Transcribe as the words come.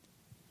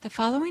The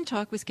following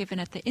talk was given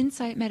at the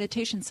Insight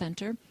Meditation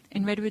Center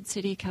in Redwood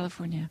City,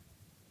 California.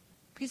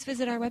 Please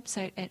visit our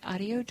website at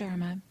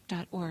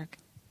audiodharma.org.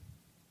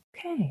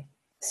 Okay,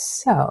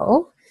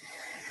 so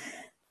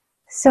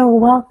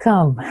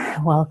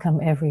welcome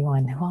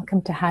everyone.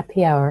 Welcome to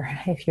Happy Hour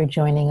if you're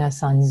joining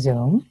us on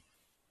Zoom,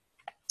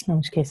 in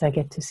which case I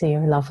get to see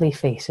your lovely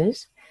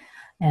faces.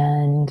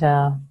 And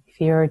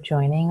if you're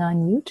joining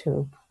on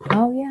YouTube,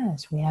 oh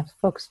yes, we have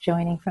folks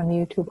joining from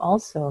YouTube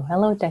also.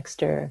 Hello,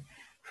 Dexter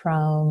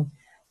from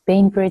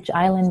Bainbridge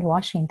Island,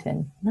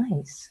 Washington.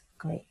 Nice,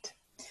 great.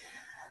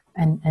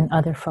 And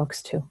other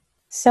folks too.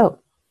 So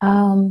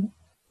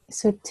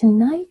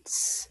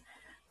tonight's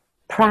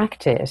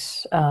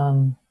practice,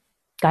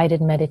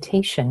 guided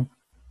meditation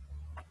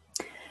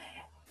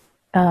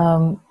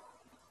for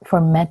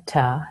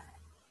Metta,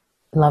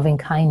 loving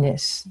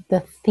kindness,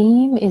 the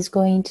theme is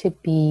going to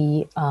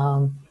be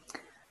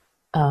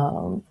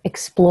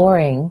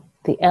exploring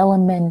the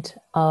element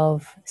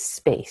of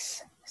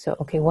space. So,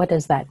 okay, what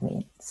does that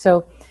mean?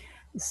 So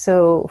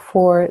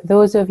for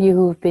those of you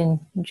who've been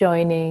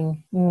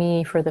joining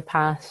me for the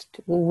past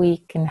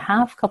week and a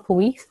half, couple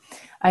weeks,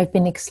 I've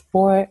been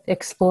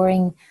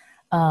exploring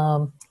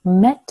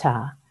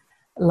Metta,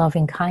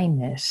 loving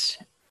kindness,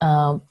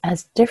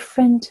 as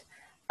different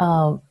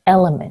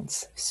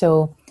elements.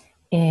 So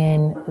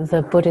in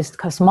the Buddhist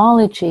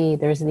cosmology,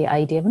 there's the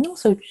idea of, and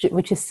also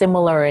which is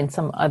similar in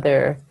some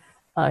other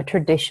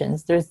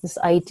traditions, there's this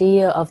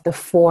idea of the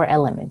 4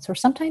 elements, or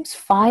sometimes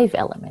 5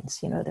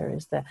 elements. You know, there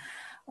is the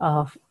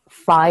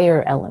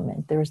fire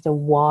element, there's the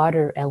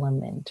water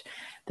element,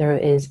 there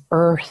is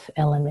earth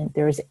element,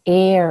 there is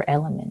air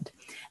element,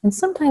 and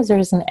sometimes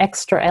there's an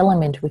extra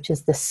element, which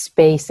is the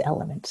space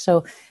element.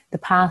 So the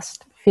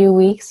past few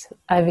weeks,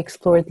 I've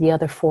explored the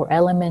other 4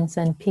 elements,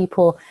 and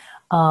people,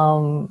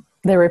 the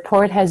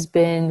report has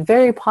been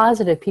very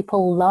positive.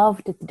 People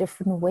loved the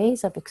different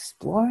ways of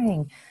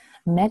exploring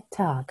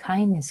metta,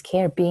 kindness,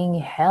 care, being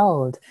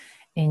held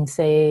in,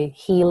 say,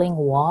 healing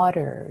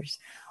waters,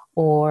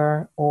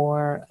 or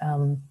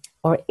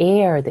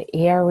air, the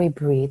air we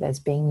breathe as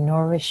being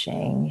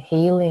nourishing,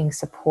 healing,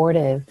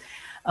 supportive,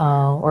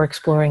 or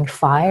exploring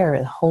fire,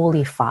 the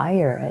holy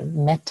fire, and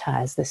metta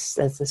as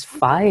this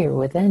fire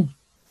within,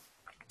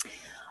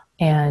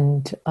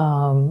 and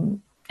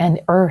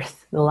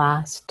earth. The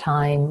last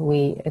time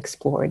we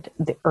explored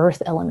the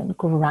earth element,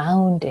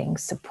 grounding,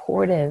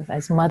 supportive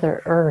as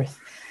Mother Earth,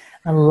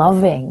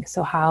 loving.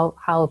 So how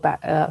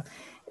about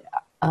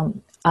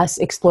us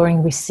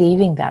exploring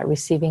receiving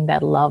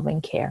that love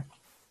and care.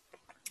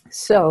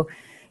 So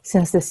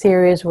since the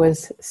series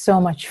was so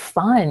much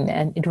fun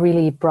and it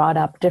really brought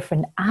up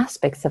different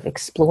aspects of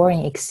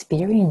exploring,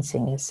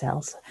 experiencing a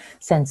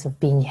sense of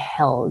being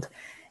held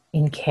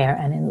in care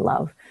and in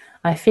love,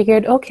 I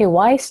figured, okay,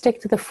 why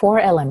stick to the 4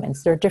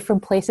 elements? There are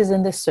different places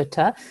in the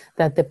sutta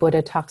that the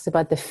Buddha talks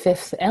about the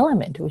 5th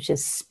element, which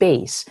is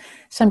space.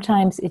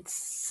 Sometimes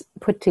it's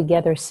put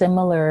together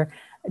similar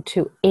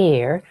to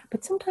air,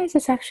 but sometimes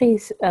it's actually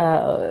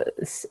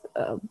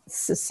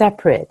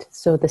separate.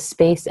 So the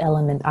space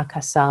element,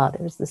 akasa,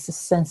 there's this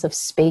sense of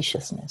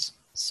spaciousness.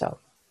 So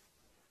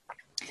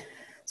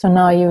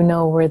now you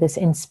know where this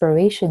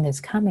inspiration is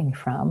coming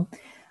from.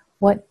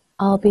 What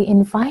I'll be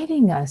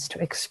inviting us to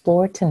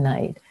explore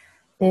tonight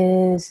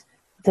is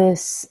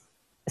this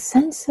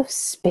sense of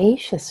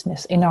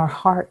spaciousness in our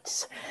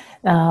hearts,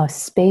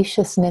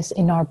 spaciousness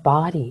in our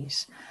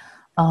bodies.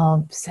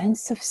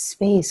 Sense of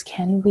space.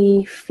 Can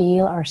we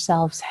feel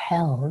ourselves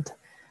held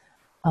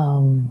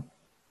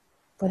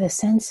with a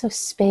sense of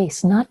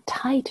space, not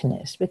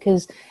tightness?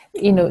 Because,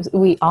 you know,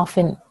 we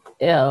often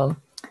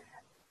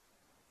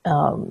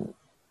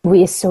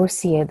we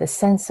associate the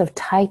sense of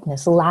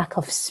tightness, lack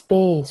of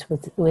space,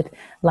 with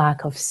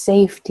lack of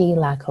safety,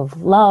 lack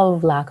of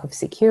love, lack of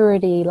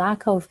security,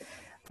 lack of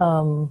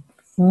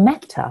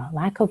metta,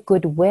 lack of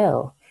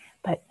goodwill.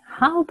 But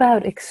how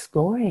about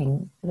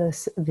exploring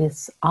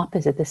this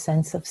opposite, the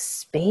sense of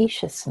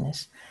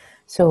spaciousness?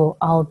 So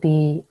I'll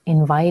be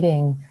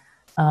inviting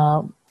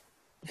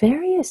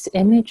various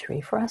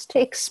imagery for us to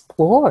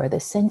explore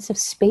the sense of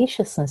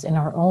spaciousness in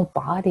our own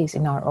bodies,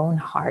 in our own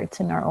hearts,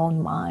 in our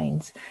own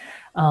minds.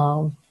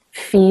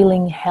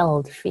 Feeling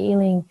held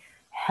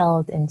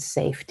in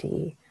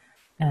safety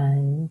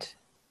and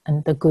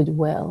the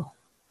goodwill,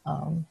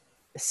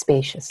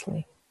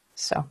 spaciously.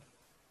 So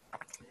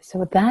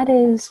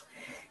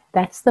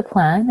that's the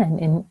plan.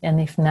 And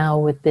if now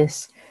with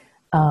this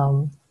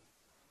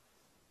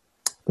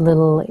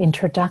little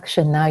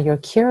introduction, now you're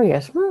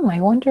curious, I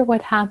wonder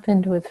what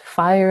happened with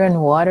fire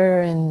and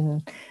water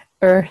and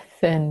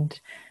earth and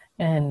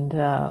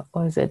what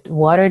was it?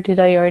 Water, did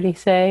I already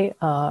say?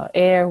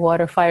 Air,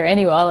 water, fire.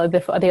 Anyway, all of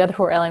the other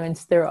 4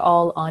 elements, they're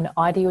all on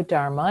Audio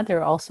Dharma.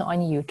 They're also on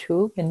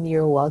YouTube, and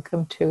you're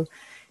welcome to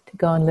to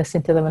go and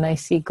listen to them. And I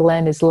see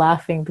Glenn is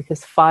laughing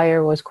because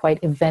fire was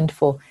quite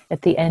eventful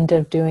at the end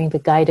of doing the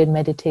guided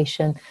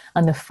meditation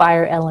on the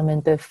fire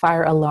element. The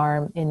fire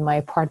alarm in my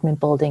apartment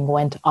building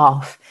went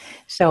off.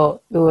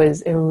 So it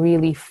was a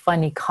really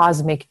funny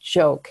cosmic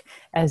joke,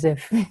 as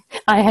if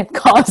I had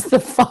caused the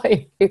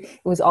fire. It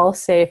was all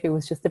safe. It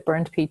was just a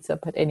burnt pizza.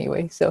 But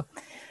anyway, so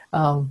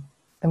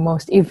the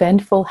most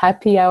eventful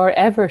happy hour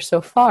ever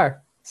so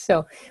far.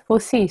 So we'll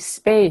see.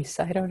 Space.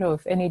 I don't know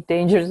if any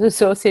dangers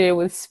associated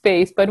with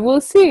space, but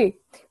we'll see.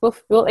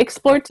 We'll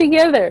explore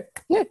together.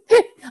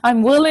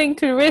 I'm willing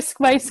to risk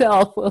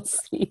myself. We'll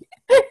see.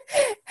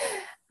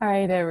 All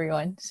right,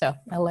 everyone. So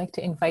I'd like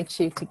to invite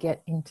you to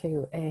get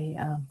into a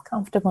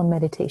comfortable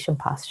meditation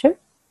posture,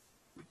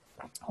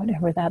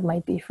 whatever that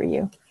might be for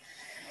you.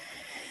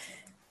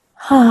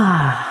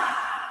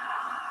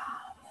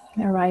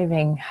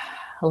 Arriving,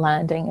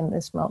 landing in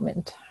this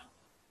moment.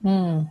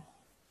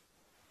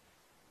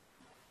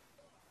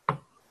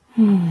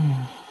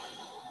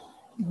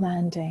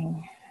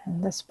 Landing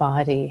in this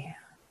body.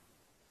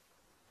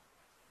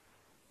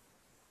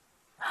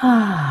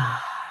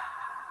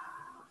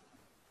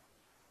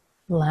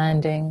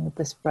 Landing with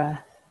this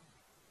breath.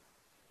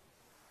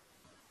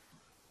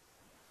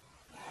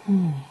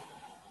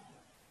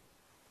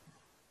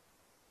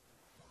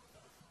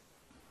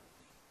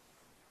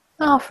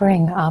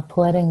 Offering up,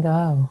 letting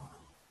go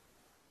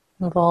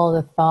of all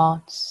the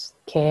thoughts,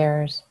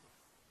 cares,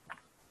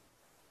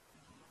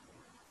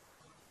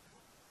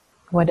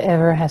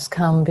 whatever has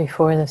come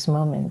before this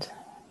moment,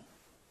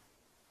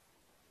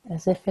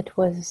 as if it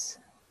was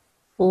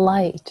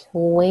light,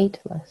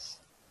 weightless.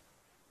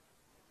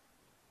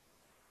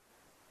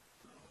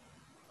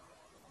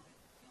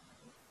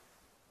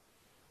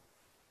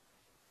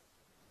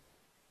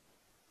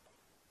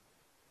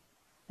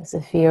 As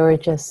if you were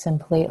just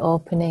simply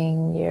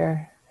opening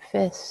your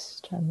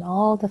fist and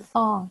all the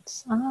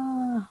thoughts,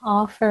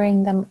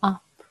 offering them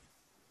up.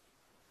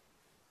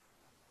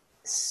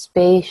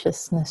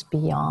 Spaciousness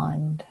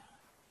beyond.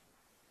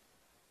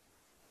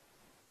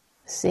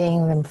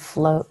 Seeing them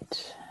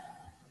float.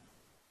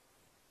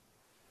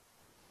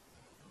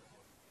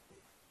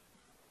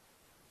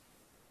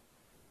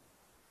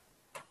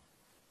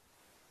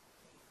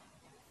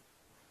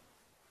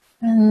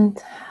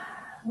 And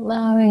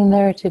allowing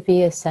there to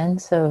be a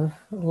sense of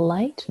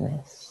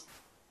lightness.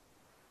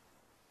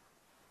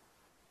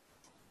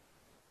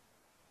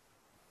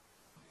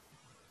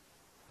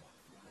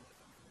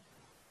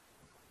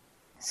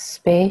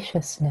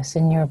 Spaciousness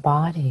in your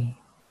body.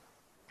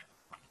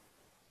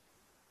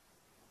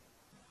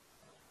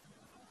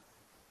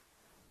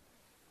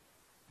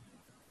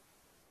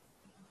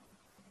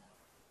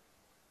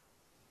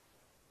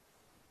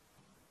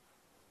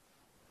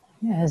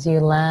 As you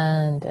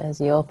land,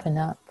 as you open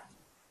up.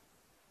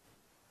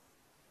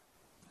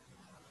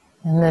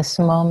 In this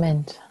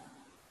moment,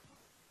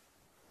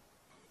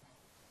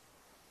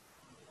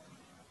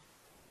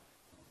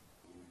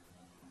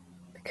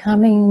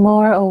 becoming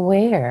more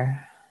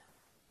aware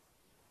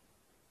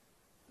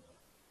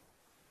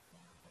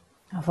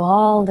of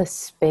all the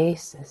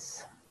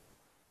spaces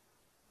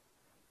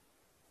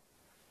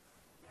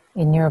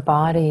in your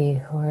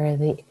body where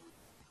the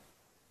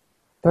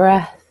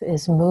breath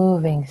is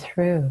moving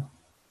through.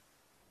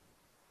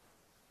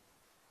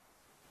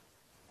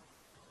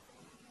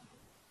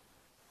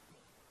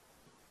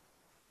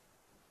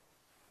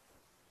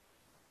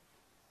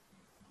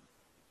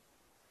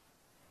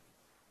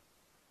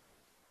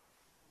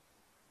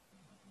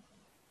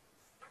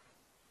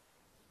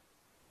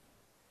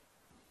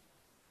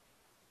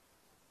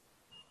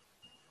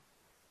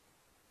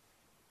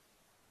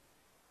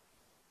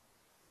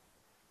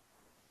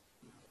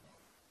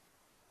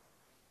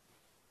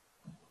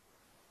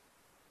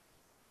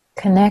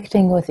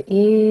 Connecting with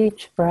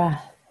each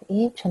breath,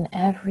 each and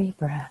every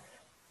breath.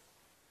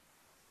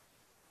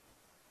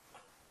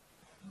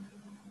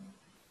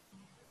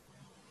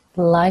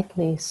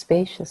 Lightly,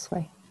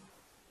 spaciously.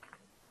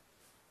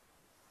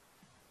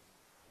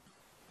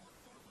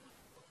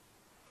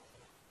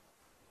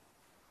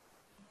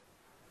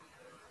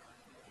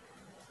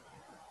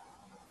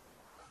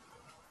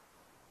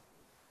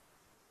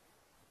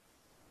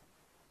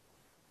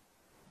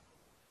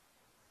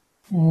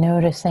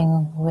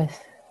 Noticing with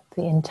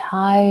the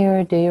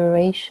entire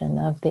duration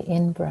of the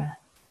in-breath.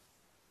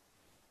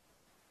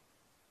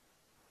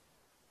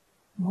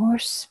 More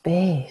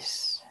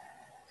space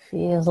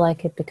feels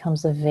like it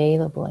becomes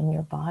available in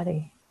your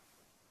body.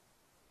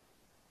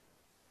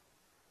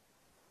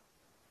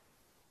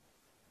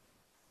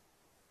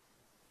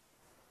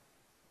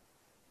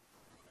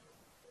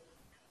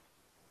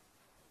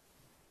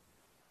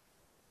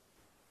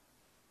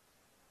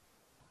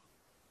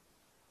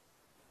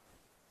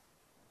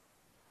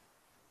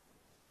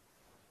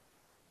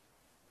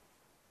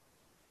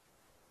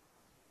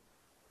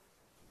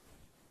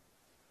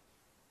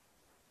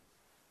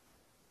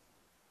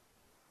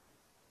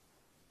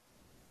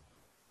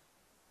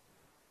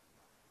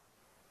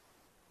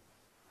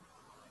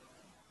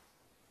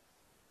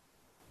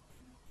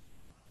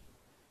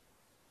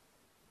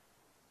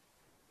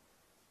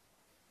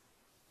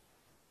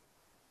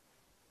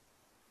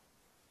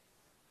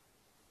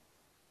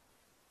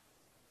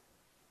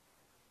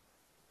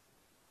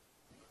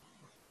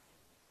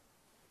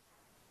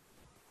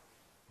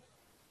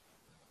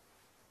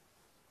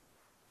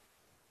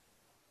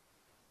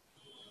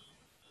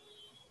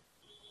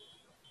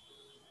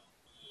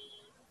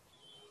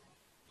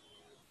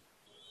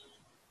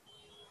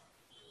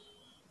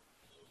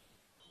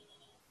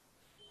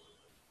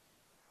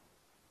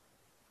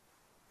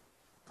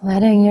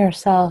 letting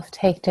yourself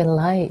take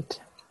delight,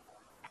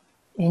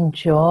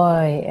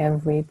 enjoy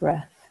every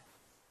breath.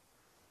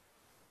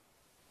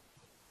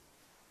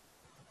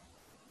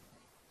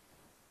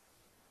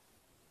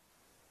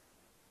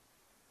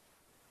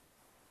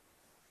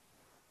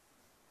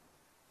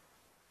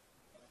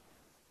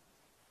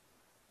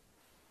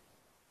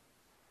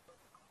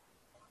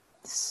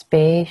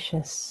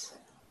 Spacious,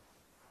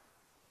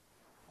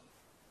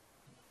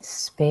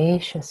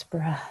 spacious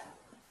breath.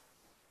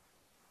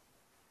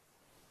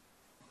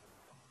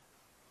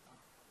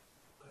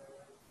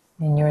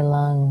 In your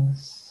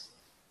lungs,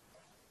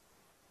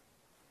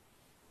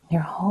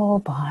 your whole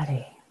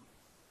body.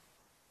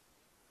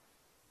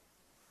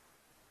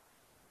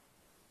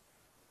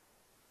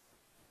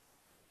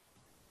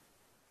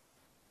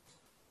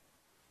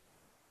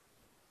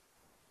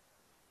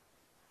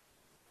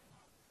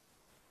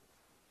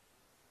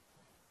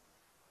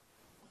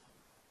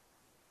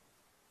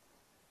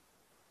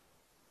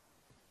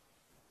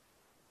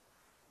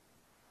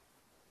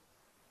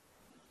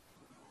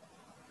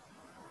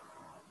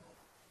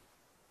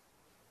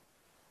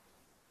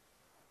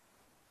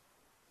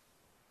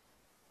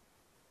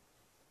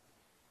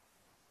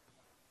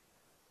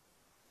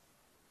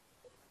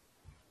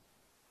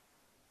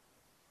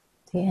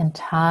 The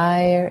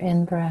entire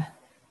in-breath,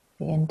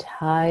 the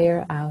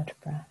entire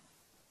out-breath.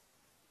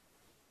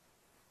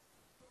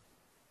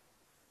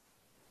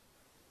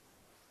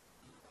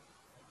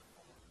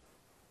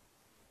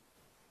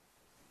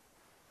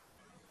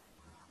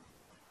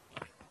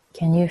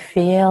 Can you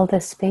feel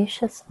the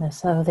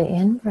spaciousness of the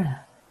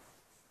in-breath?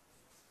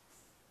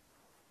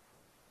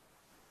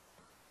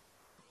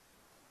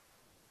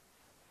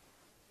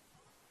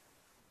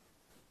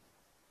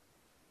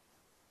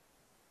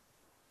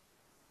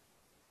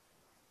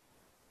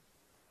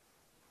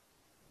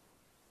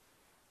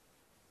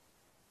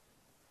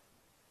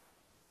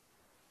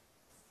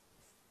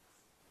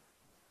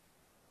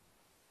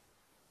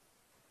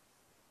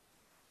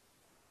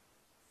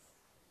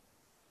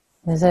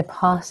 Is it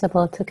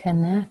possible to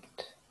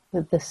connect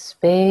with the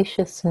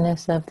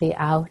spaciousness of the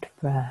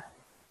out-breath?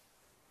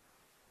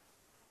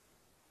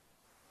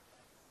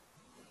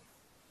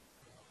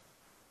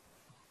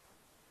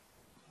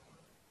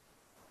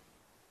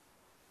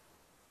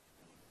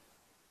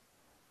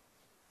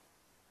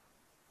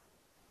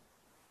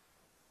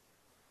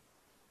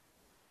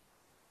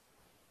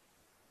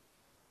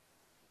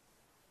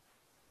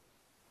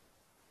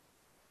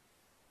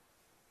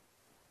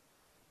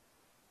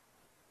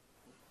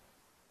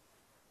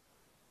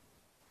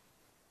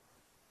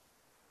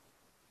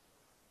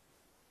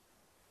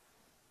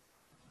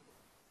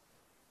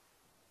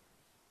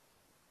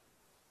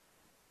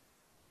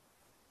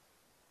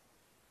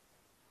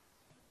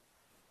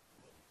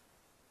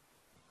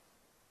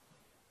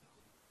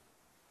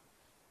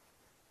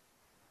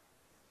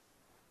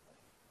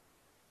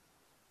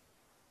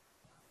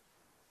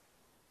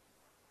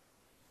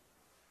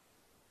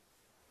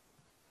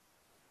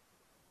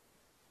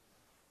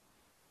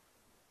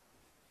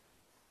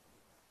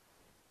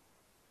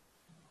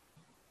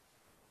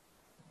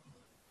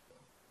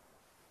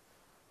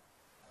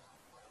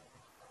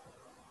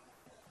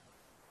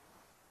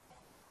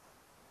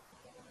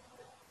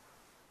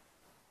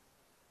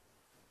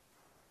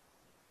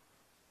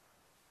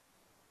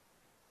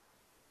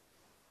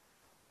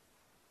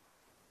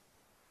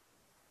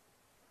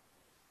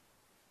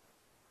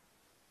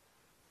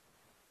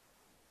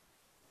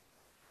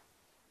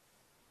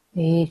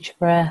 Each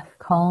breath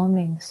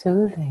calming,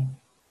 soothing,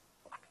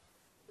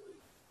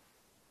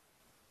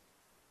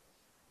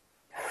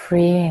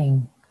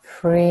 freeing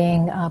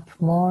up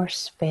more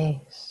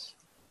space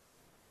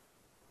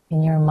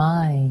in your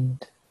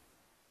mind.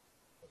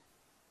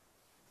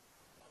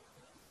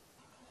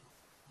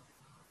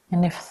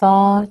 And if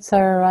thoughts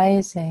are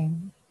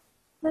arising,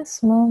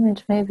 this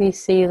moment maybe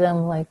see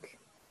them like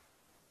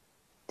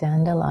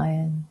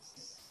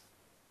dandelions,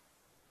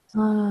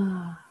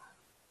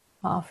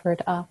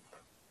 offered up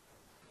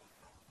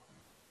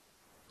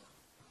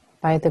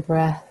by the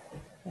breath.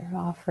 They're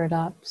offered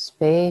up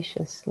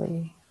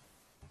spaciously.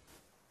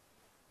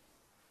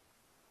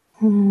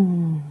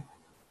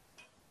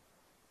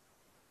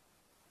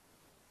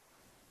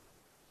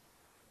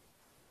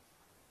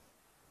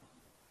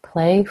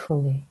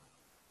 Playfully.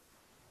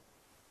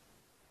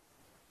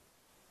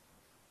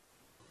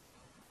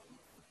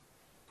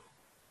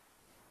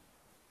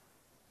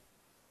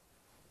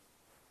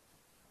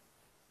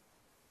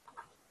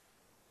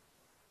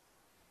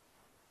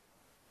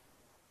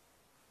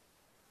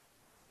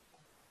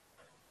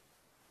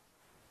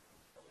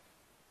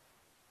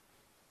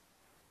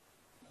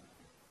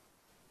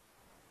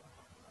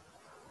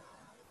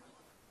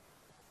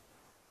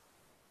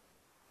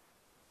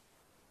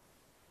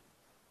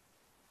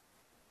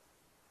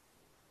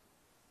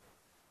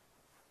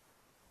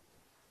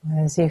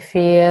 As you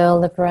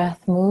feel the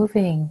breath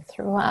moving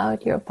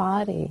throughout your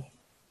body,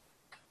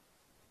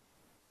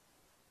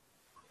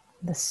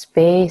 the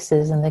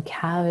spaces and the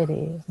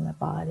cavities in the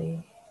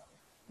body,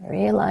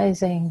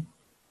 realizing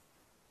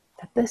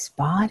that this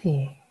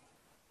body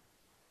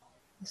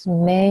is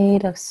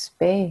made of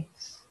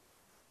space.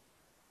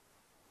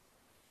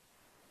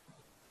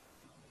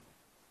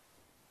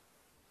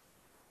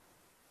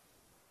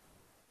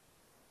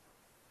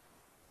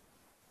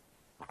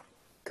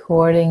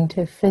 According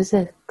to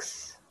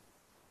physics,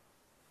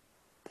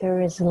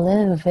 there is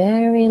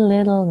very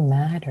little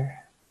matter.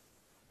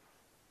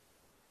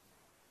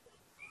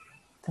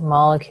 The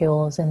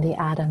molecules and the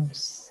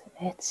atoms,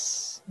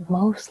 it's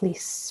mostly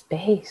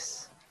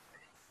space.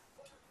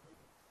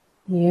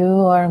 You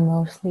are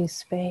mostly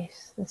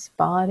space. This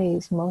body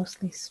is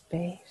mostly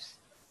space.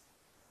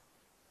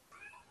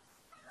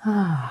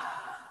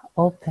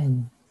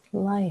 Open,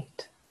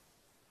 light.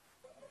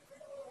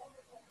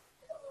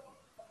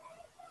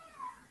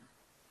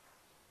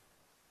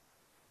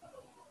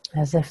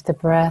 As if the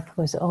breath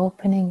was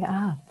opening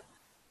up,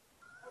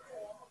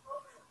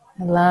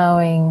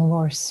 allowing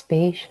more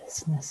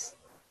spaciousness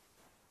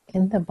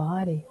in the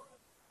body,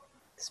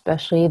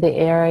 especially the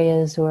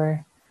areas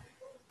where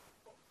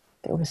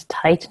there was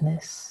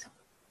tightness,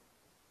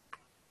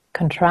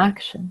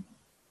 contraction.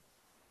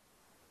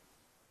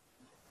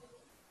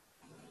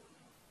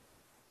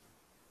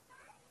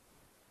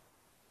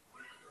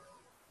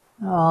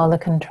 All the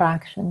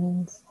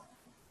contractions,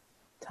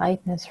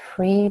 tightness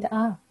freed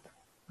up,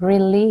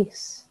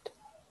 released,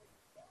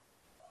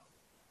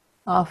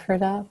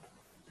 offered up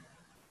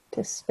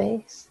to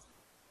space.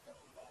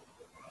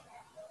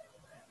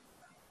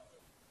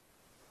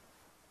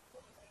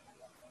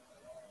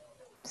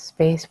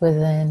 Space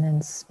within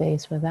and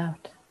space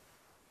without.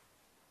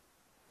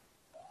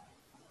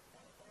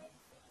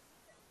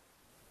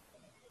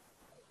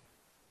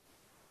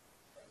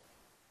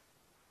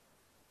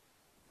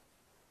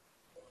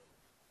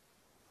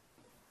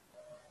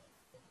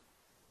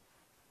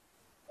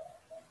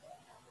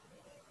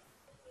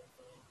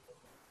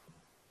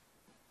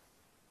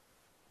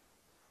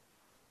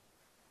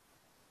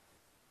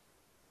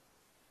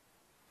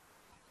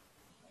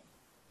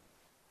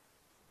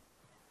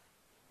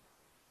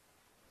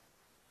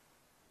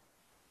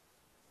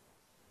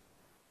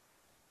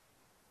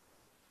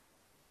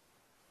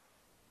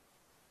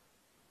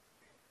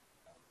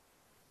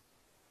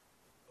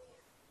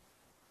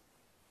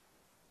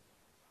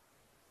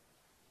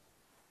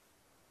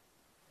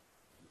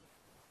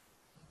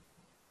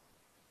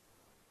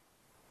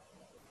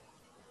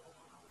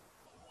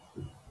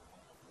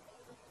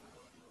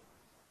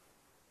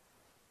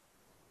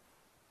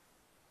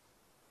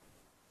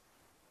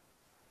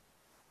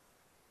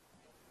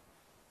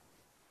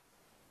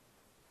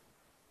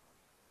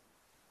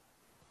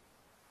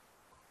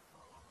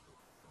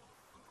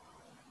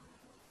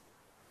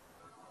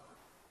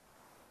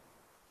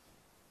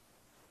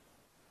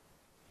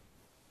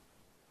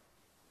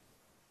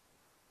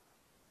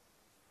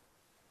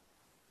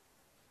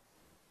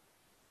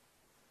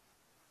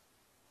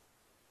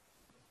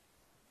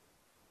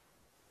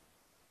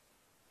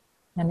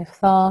 And if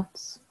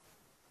thoughts,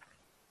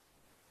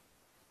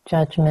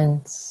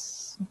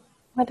 judgments,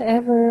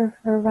 whatever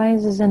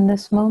arises in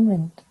this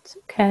moment, it's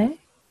okay.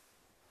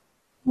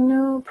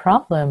 No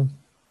problem.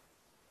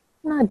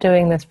 I'm not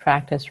doing this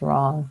practice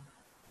wrong.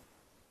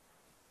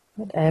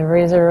 Whatever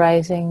is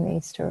arising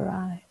needs to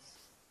arise.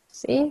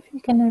 See if you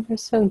can ever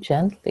so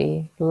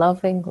gently,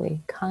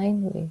 lovingly,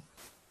 kindly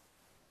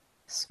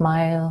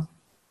smile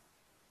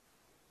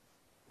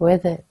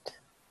with it.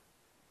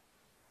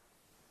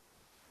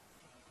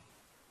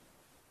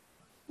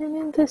 And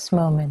in this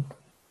moment,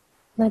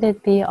 let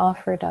it be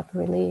offered up,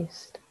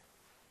 released.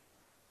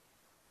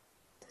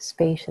 The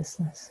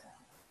spaciousness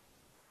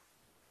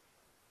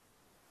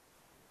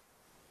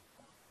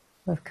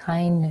with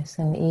kindness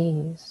and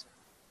ease.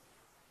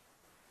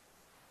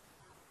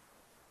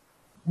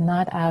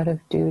 Not out of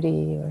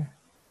duty or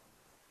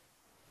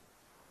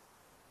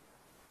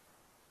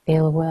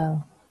ill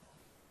will.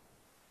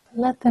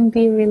 Let them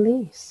be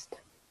released.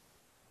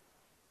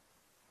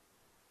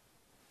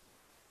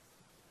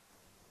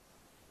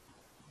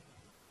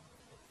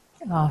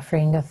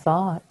 Offering the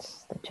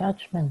thoughts, the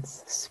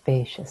judgments, the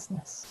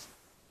spaciousness.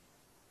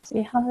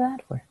 See how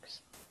that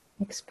works.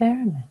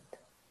 Experiment.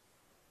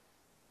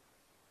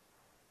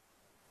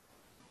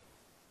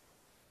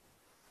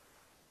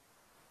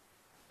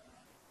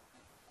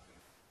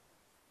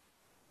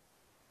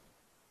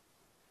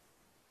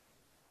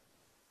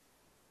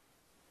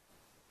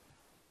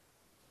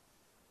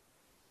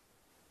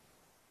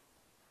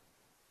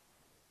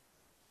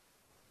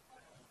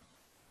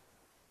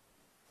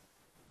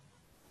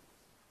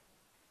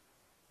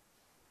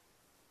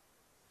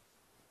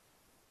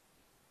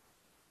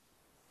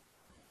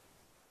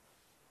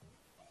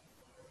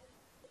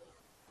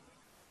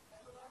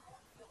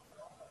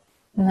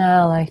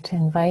 Now I'd like to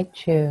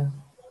invite you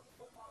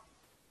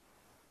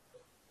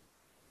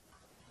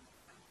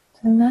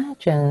to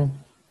imagine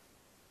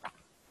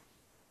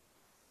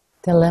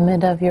the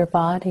limit of your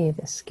body,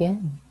 the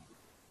skin.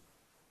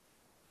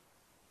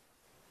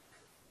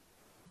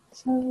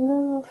 So a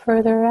little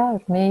further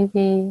out,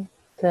 maybe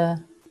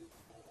the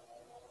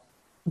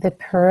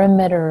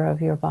perimeter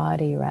of your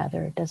body,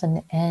 rather, it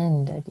doesn't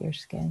end at your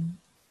skin,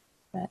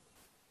 but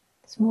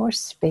it's more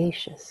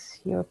spacious.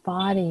 Your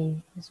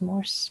body is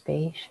more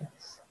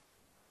spacious.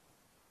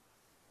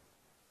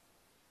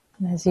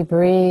 And as you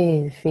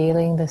breathe,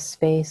 feeling the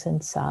space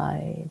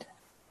inside,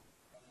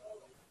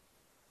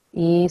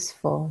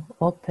 easeful,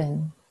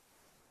 open,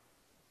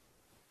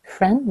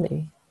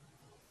 friendly.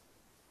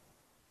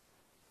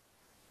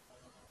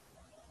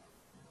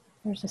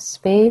 There's a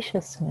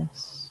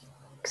spaciousness,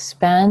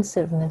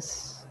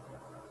 expansiveness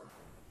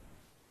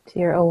to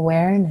your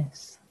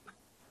awareness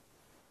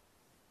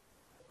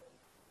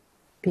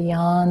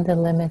beyond the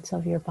limits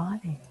of your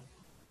body.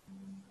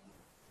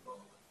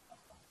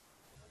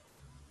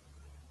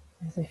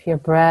 As if your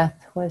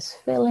breath was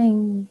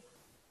filling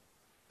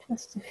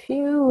just a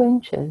few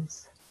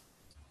inches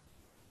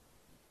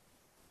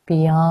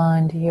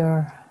beyond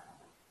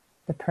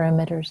the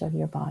perimeters of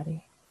your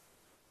body.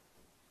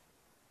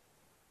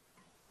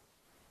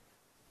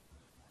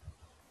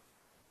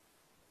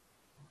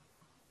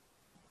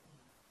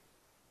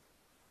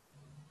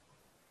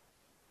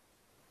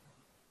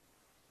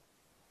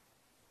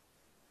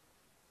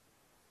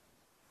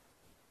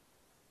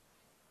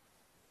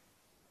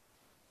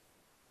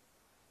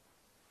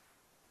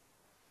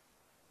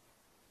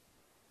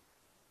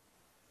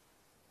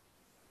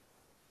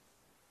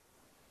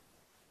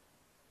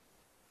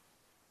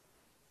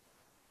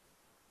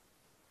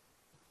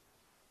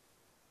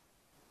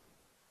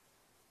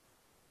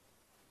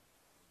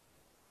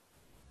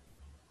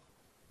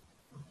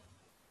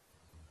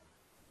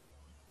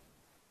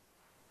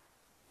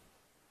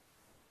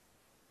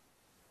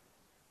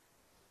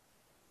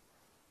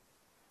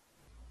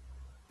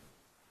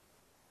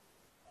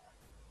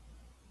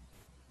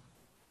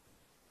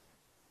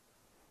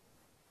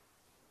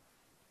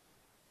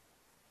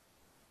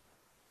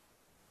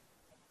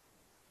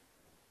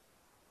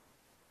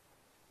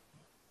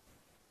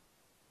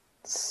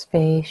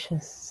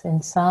 Spacious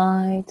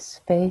inside,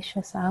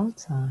 spacious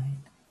outside.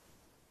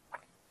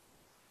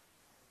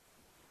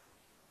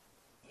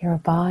 Your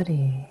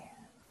body,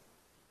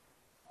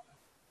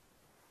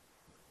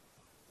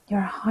 your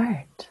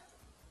heart.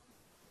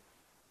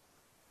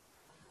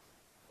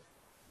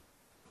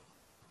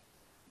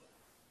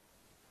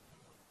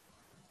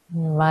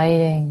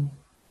 Inviting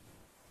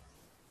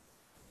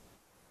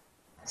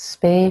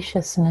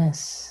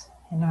spaciousness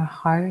in our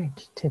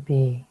heart to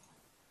be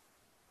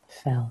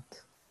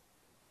felt,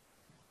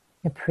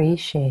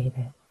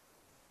 appreciated.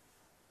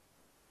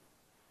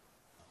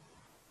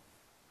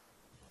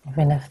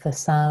 Even if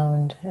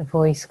a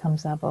voice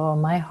comes up, oh,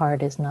 my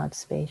heart is not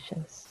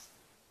spacious.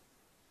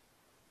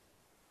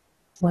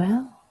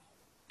 Well,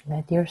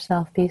 let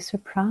yourself be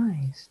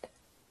surprised.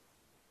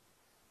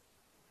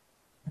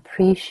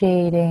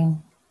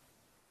 Appreciating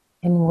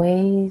in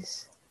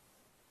ways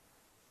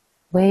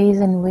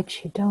in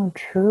which you don't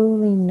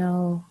truly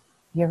know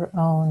your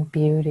own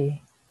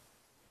beauty,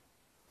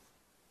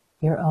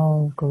 your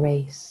own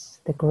grace,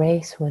 the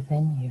grace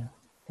within you,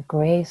 the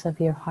grace of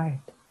your heart.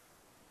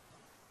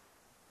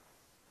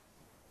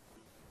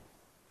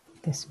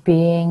 This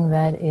being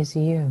that is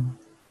you,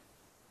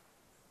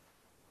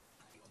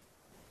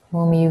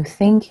 whom you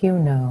think you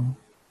know,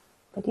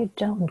 but you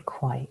don't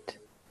quite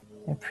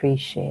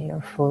appreciate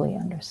or fully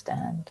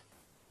understand.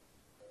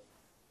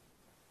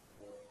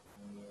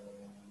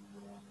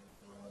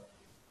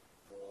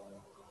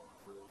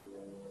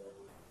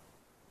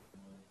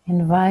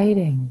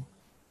 Inviting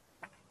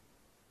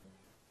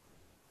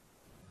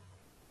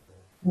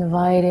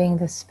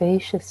the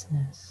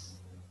spaciousness,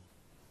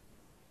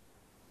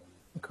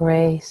 the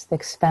grace, the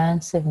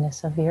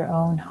expansiveness of your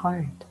own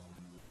heart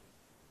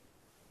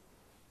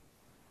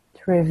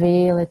to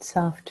reveal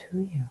itself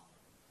to you.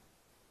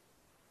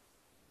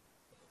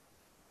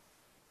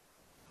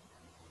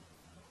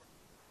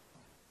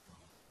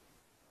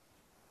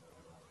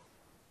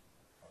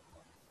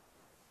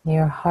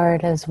 Your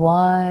heart as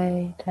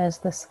wide as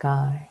the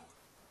sky.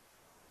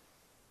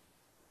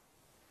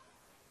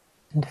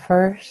 And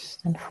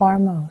first and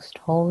foremost,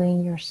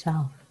 holding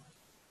yourself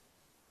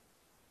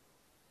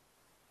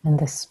in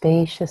the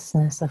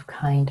spaciousness of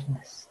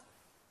kindness.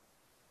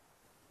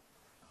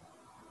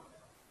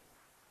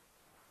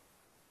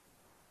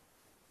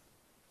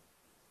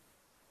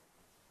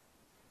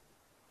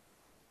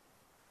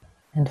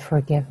 And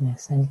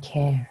forgiveness and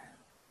care,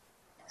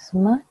 as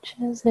much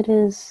as it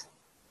is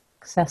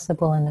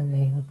accessible and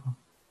available.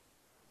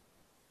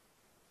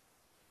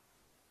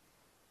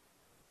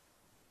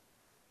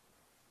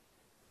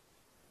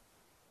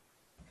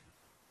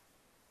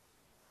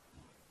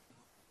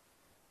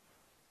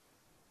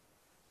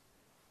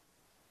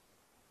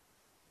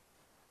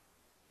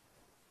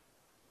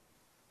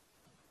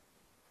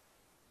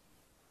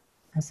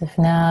 As if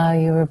now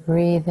you were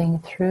breathing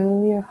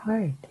through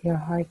your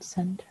heart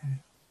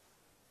center.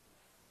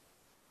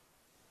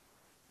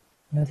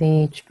 With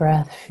each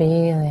breath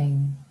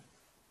feeling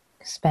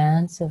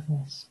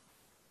expansiveness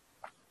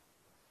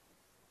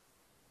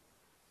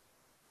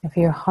of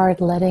your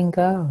heart letting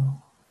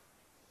go.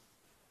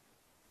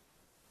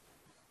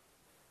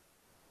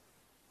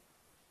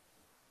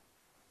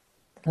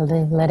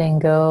 Letting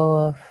go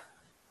of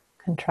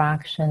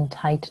contraction,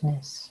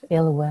 tightness,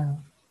 ill will.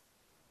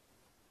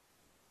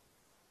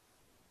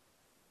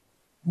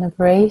 And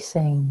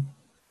embracing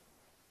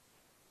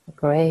the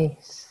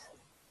grace,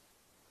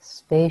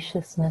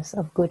 spaciousness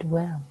of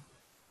goodwill,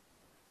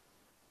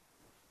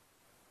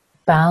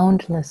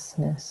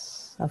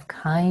 boundlessness of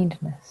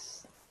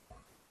kindness,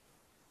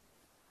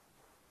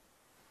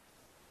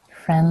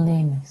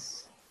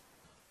 friendliness,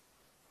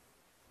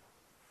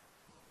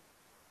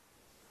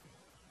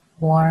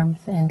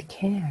 warmth and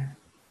care.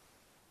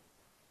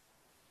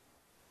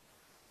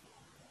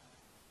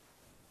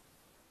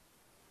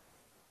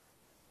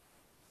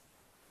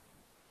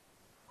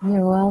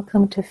 You're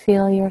welcome to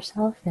feel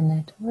yourself in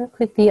it, or it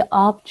could be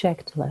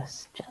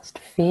objectless, just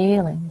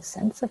feeling a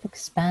sense of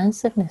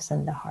expansiveness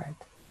in the heart.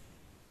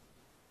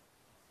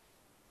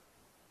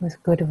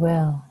 With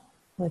goodwill,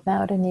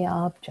 without any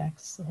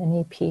objects,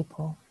 any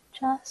people,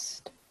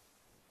 just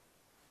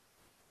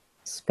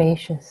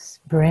spacious,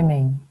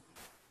 brimming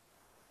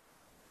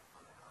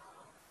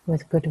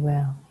with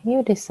goodwill.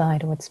 You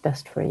decide what's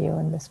best for you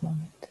in this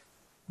moment,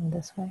 in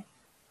this way.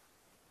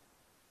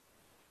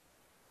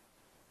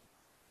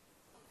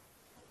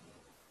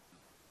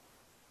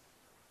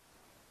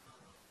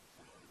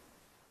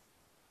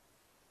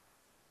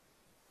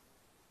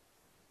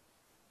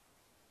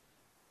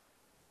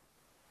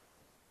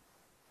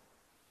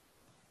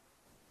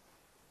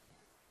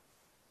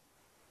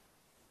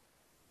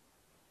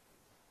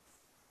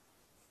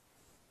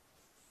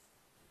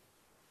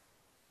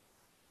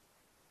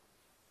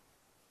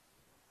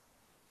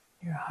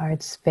 Your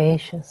heart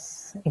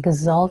spacious,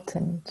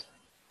 exultant,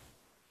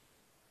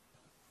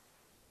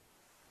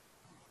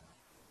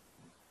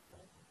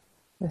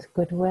 with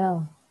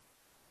goodwill.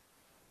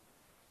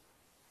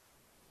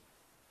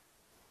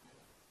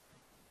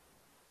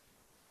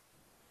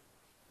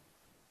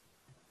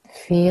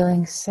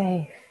 Feeling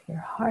safe, your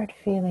heart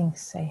feeling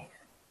safe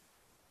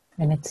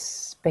in its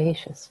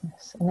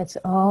spaciousness, in its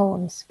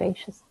own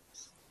spaciousness.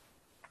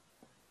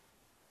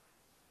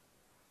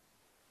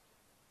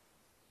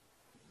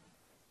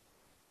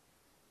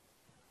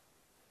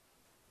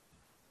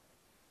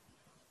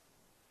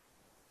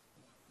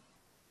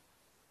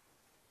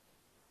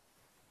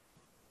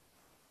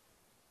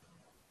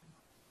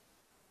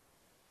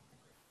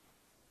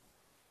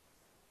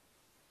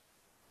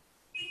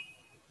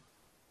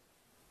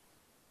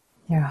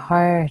 Your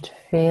heart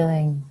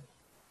feeling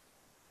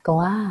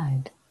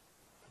glad,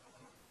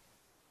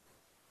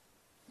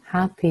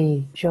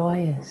 happy,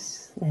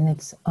 joyous in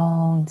its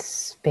own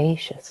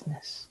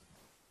spaciousness,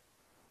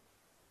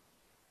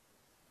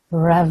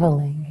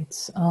 reveling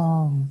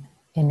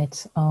in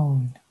its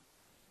own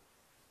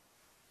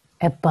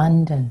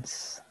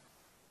abundance.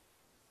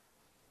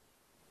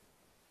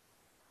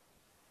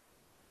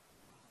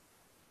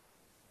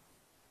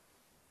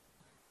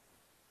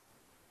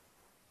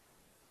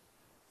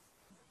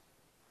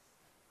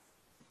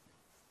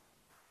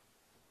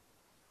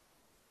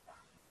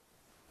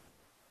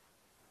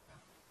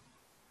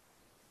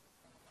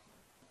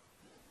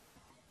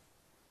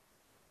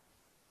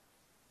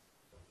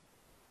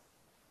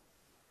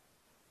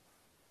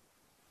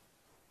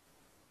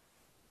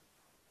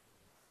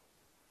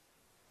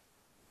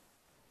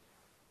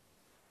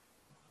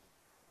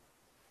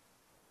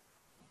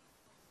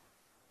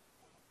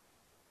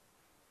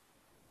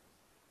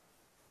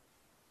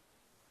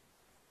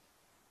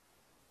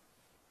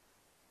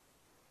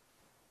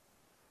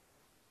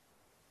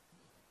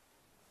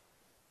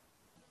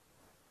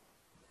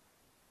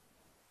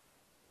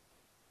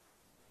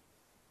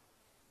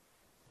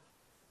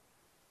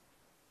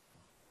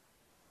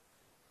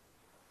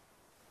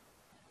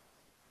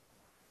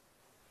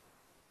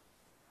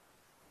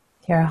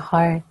 Your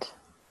heart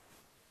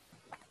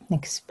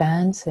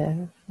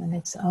expansive in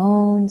its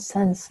own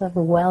sense of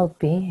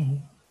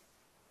well-being.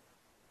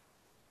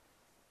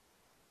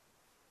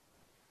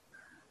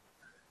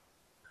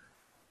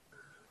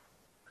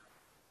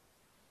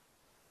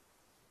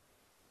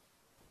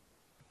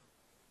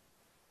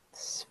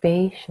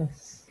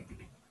 Spacious,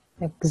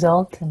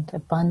 exultant,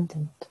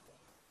 abundant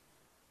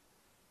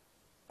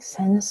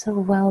sense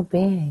of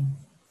well-being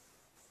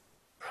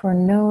for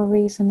no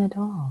reason at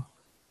all,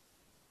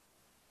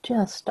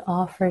 just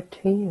offered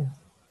to you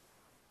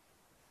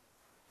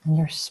in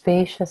your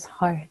spacious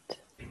heart,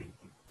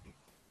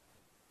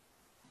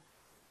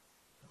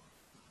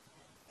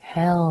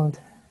 held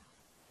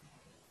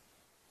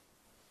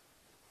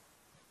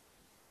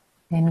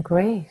in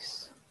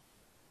grace.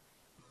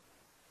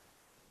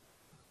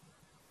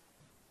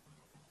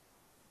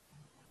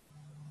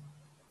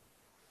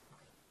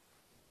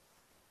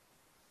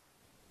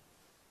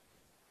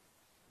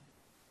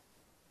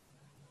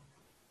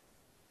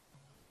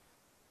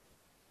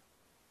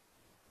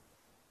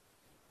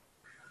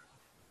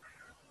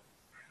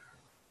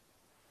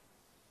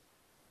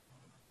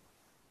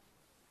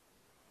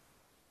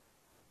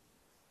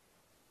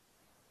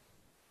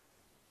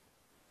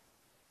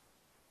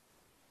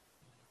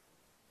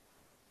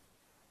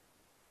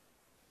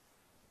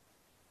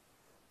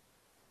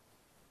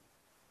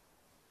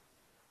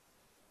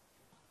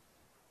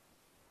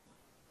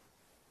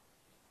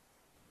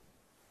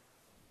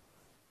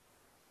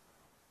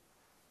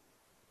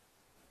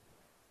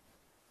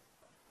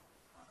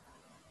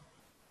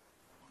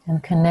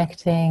 And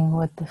connecting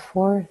with the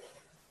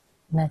fourth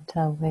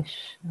Metta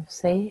wish of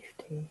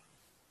safety.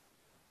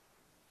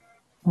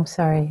 I'm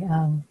sorry,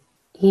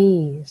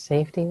 ease.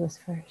 Safety was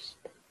first.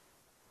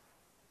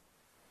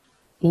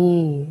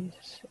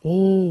 Ease,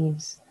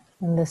 ease,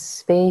 and the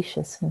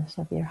spaciousness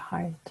of your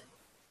heart.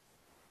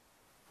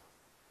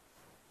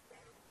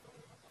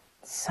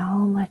 So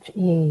much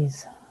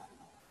ease.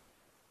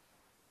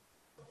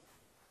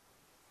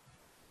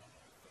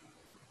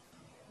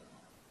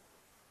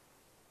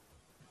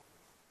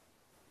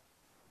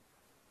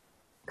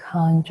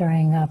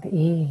 Conjuring up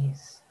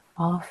ease,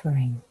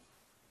 offering,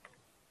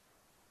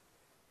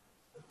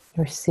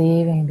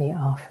 receiving the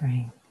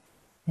offering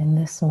in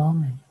this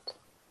moment.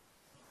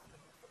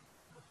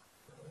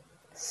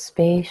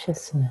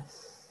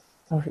 Spaciousness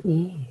of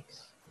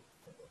ease,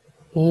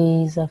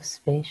 ease of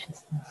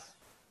spaciousness.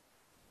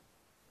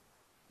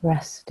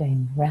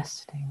 Resting,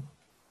 resting.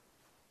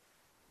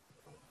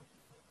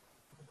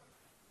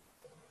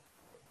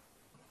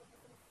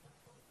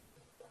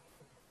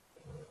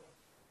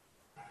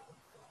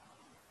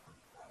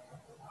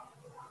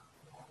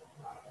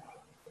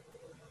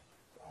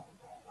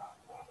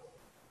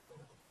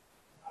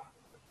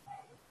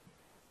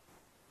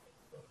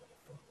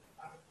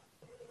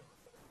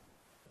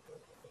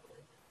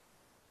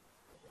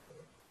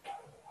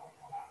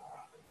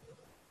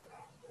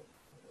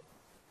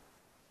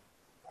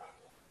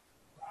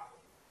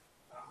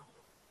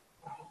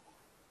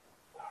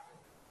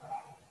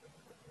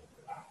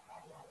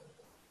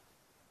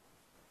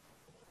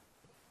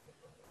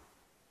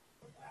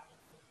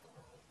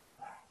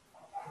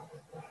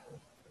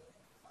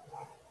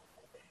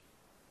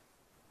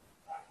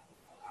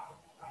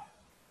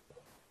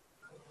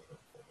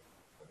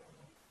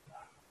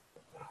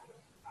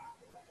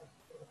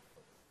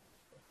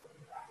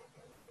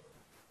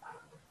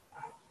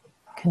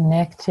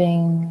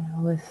 Connecting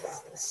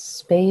with the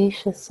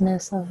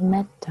spaciousness of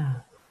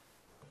Metta,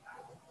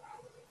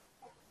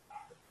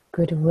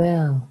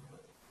 goodwill.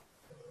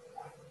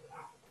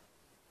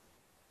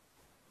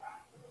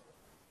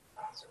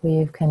 As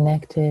we've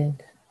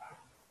connected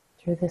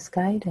through this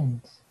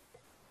guidance,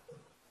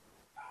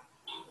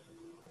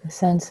 a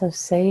sense of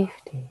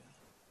safety.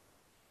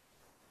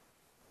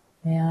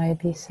 May I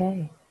be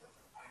safe.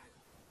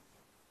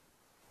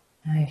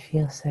 I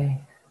feel safe.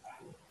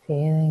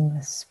 Feeling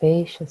the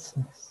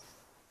spaciousness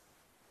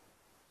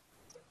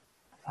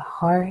of a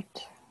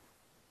heart,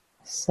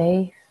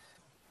 safe,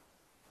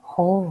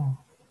 whole,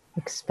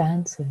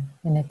 expansive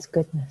in its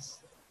goodness.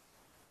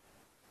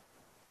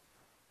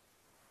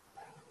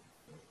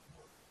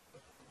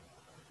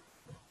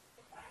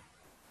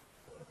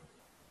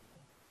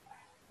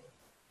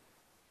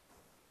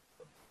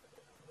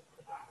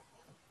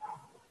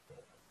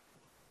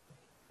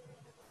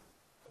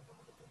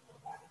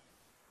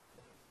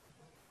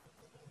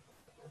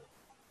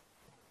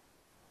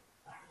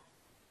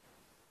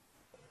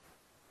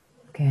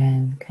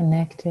 Again,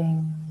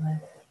 connecting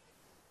with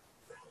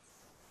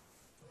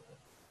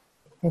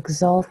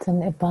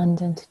exultant,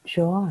 abundant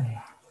joy,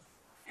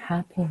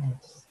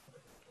 happiness,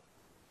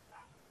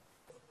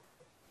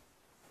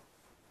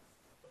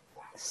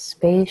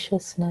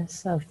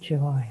 spaciousness of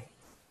joy.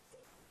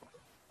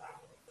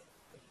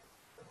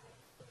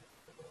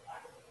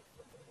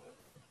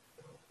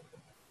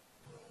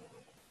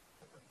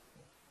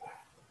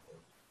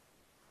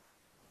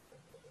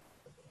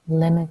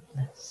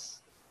 Limitless,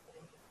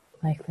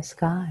 like the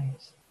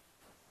skies,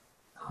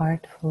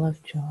 heart full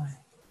of joy.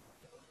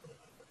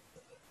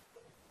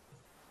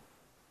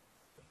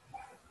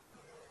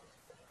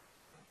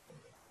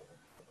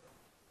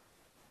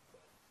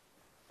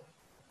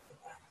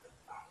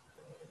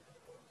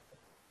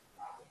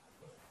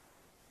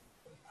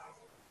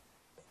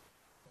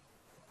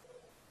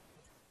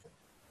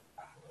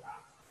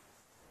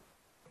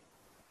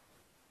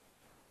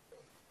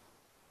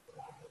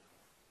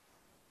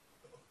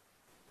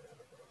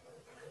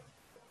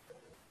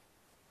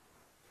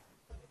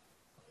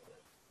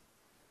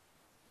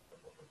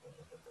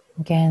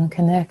 Again,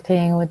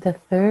 connecting with the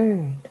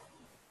third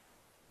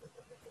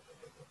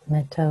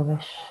Metta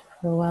wish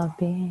for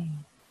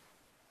well-being.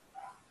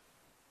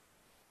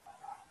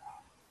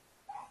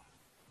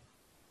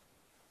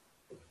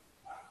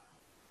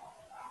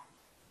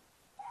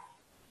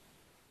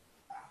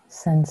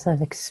 Sense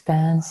of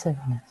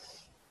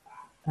expansiveness,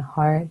 the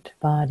heart,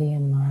 body,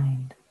 and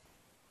mind.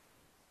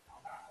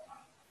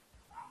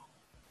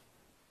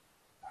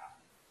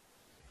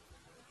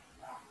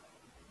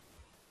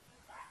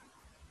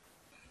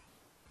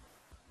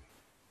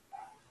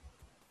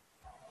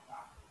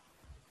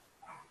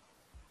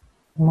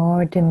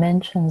 More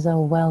dimensions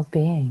of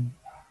well-being,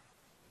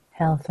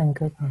 health and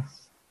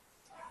goodness.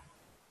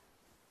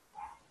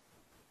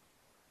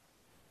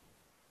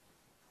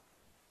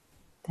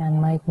 That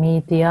might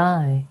meet the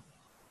eye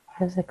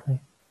physically.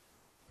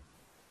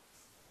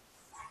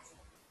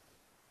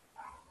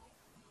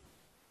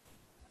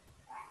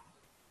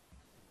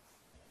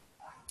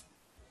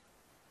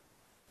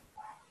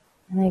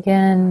 And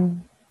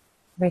again,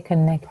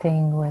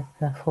 reconnecting with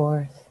the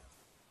fourth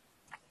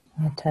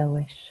Metta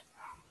wish.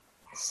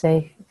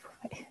 Safe,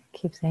 I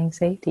keep saying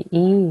safety,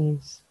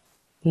 ease,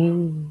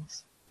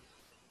 ease.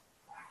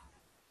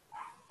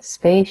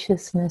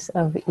 Spaciousness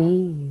of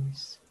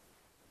ease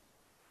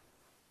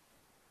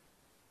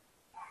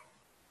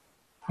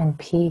and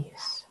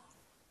peace.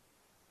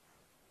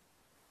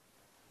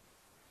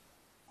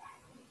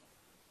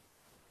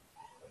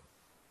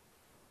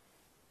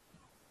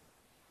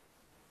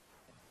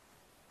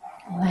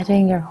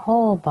 letting your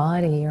whole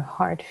body, your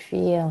heart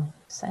feel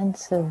a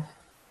sense of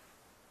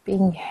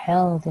being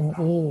held in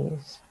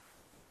ease.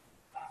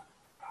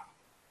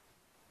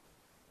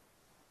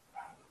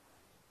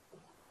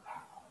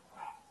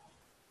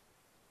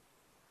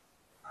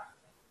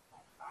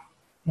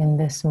 In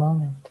this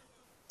moment,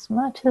 as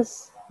much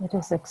as it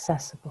is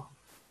accessible.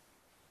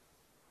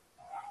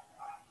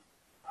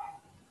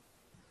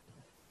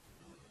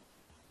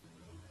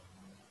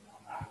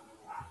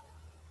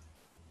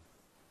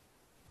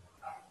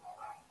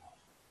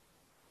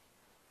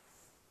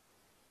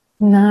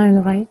 Now I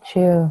invite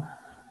you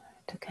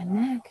to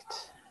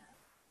connect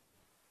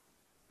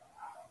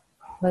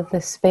with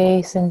the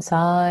space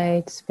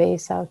inside,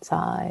 space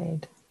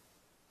outside,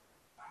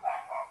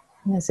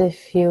 as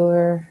if you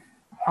were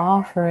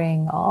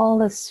offering all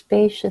the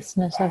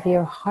spaciousness of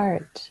your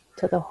heart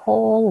to the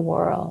whole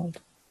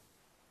world.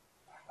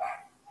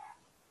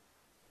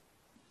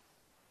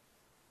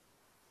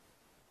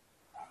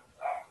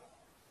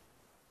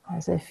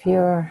 As if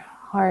your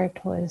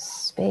heart was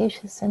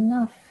spacious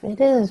enough,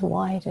 it is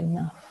wide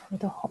enough for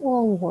the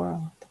whole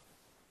world.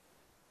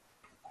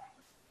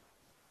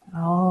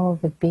 All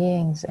the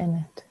beings in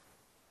it.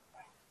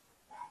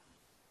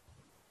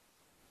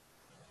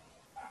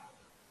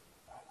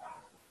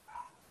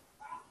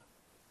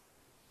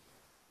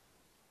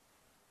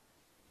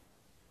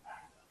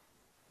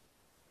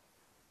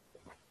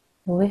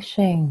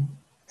 Wishing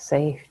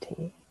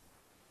safety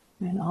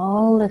and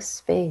all the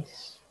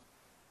space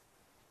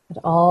that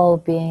all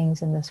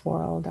beings in this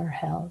world are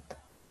held.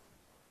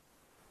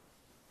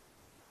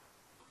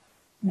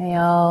 May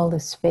all the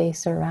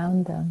space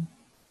around them,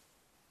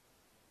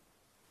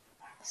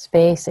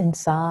 space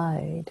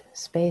inside,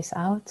 space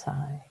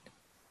outside,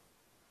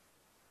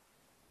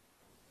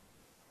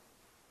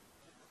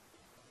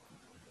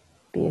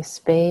 be a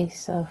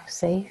space of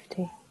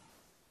safety.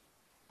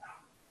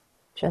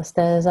 Just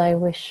as I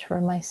wish for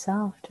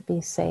myself to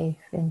be safe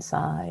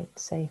inside,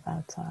 safe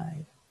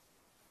outside,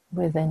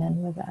 within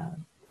and without.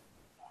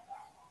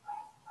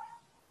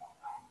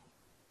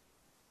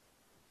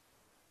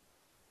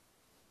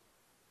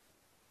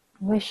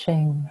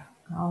 Wishing,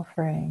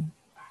 offering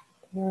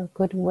your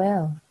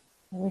goodwill,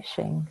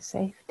 wishing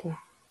safety.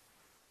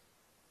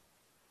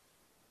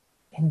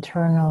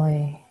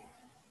 Internally,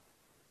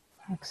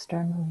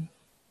 externally.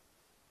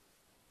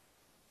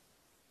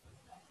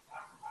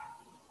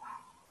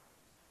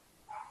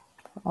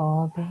 For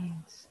all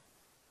beings.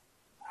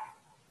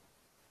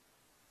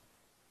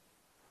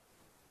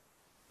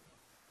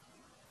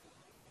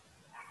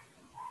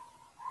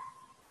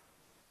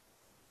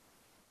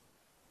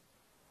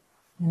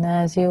 And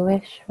as you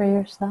wish for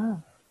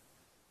yourself,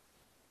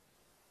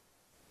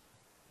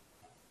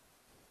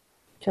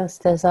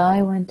 just as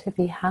I want to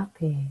be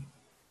happy,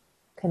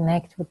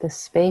 connect with the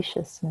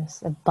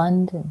spaciousness,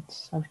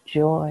 abundance of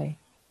joy.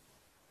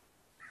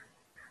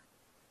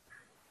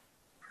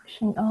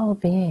 Wishing all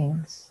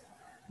beings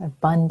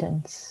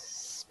abundance,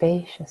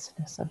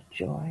 spaciousness of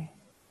joy,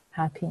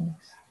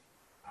 happiness.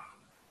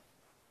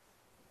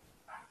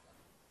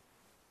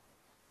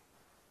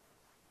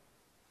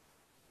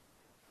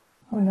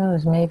 Who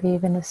knows, maybe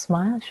even a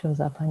smile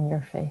shows up on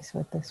your face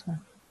with this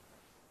one.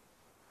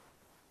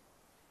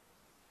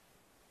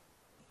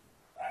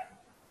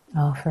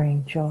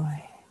 Offering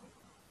joy.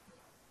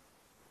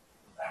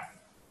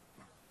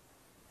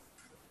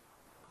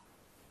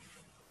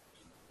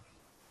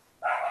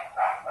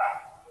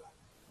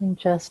 And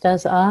just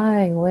as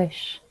I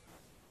wish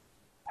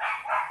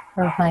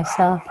for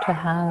myself to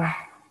have a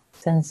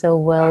sense of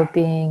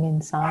well-being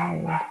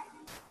inside,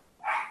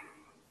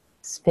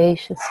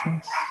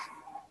 spaciousness,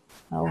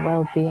 of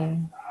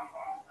well-being,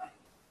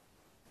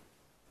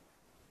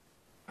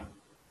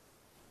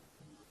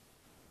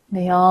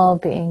 may all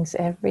beings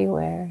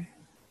everywhere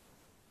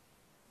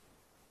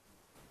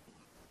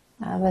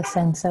have a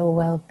sense of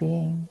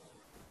well-being,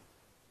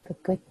 the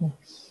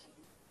goodness,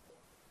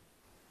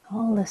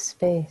 all the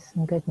space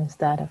and goodness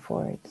that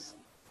affords,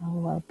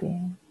 all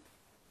well-being.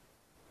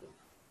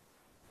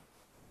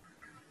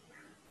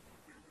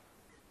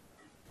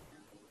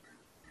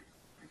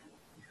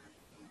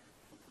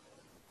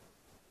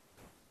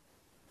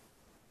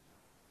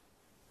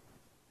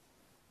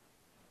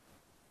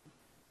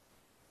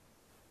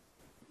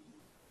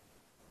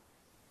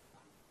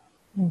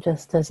 And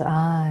just as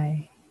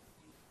I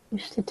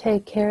wish to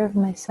take care of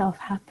myself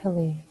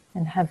happily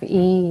and have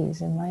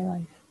ease in my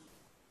life,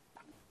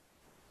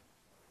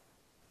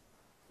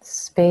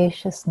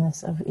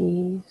 spaciousness of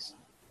ease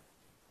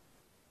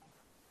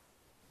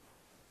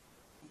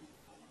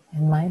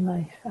in my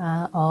life,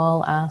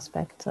 all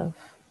aspects of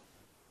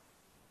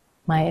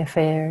my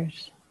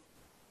affairs.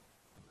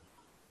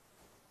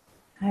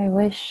 I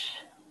wish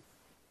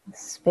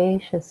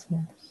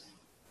spaciousness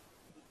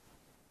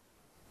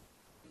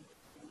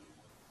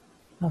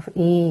of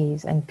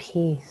ease and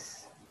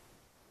peace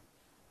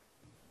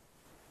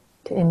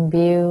to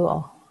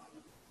imbue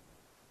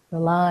the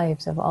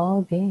lives of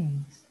all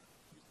beings.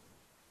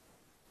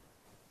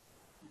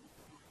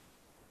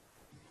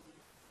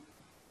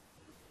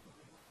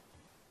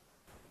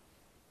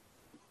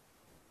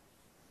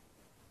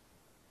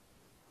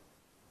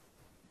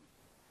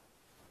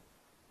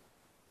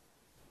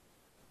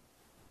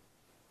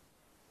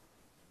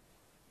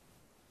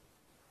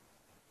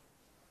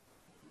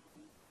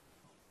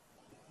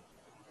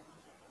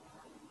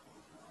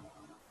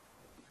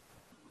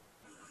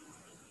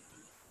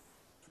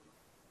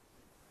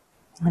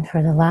 And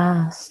for the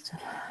last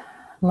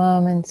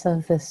moments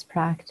of this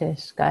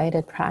practice,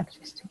 guided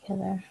practice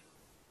together,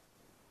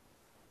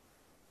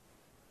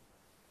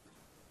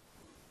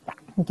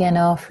 again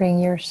offering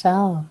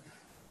yourself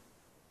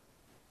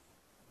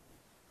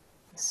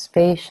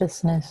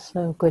spaciousness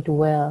of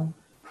goodwill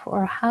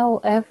for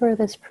however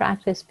this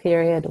practice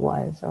period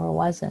was or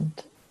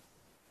wasn't.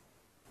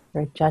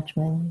 Your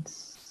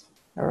judgments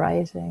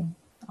arising,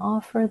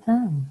 offer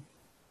them.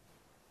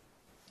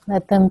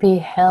 Let them be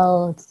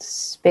held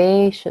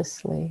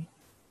spaciously.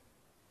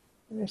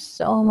 There's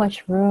so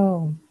much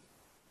room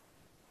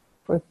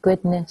for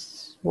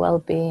goodness,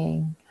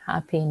 well-being,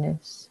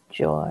 happiness,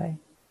 joy.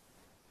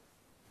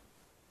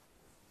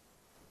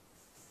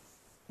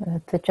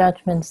 That the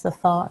judgments, the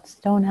thoughts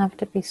don't have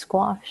to be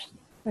squashed.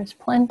 There's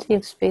plenty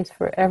of space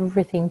for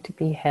everything to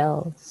be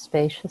held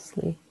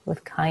spaciously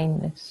with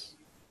kindness.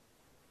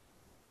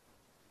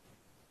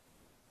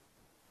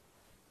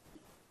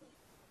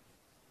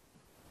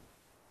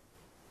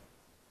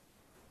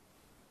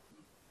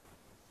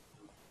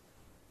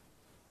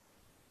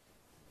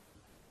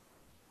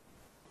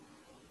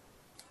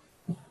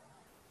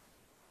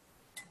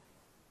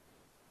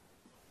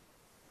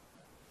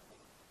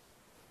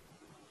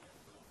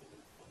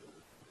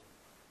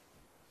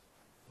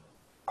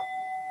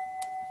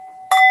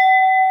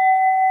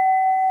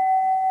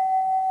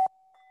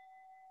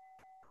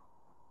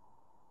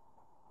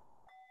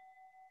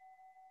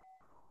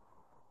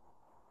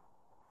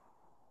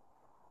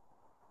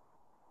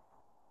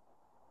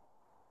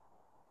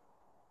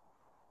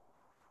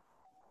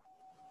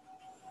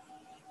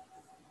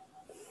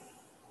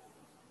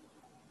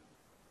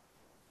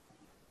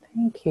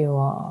 Thank you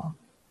all.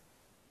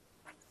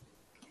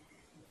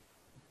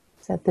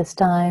 So at this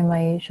time,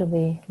 I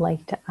usually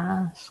like to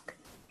ask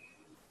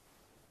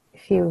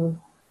if you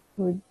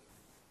would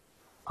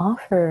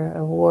offer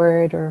a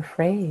word or a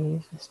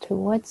phrase as to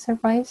what's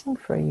arising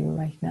for you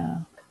right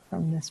now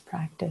from this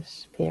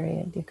practice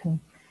period. You can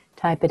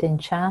type it in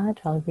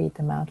chat, I'll read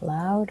them out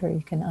loud, or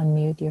you can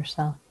unmute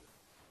yourself.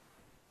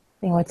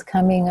 I think what's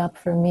coming up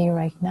for me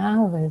right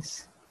now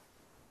is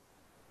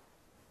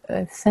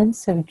a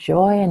sense of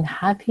joy and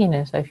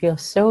happiness. I feel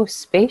so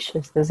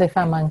spacious, as if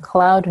I'm on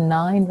cloud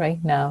 9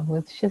 right now,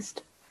 with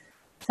just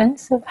a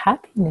sense of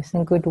happiness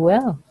and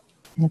goodwill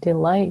and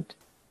delight.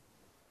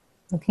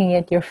 Looking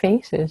at your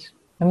faces,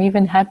 I'm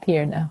even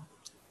happier now.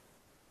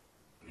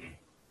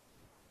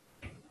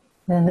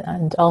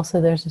 And also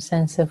there's a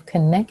sense of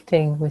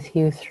connecting with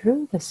you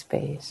through the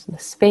space. The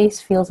space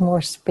feels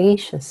more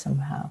spacious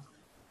somehow.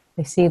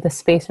 I see the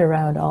space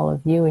around all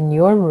of you in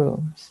your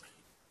rooms.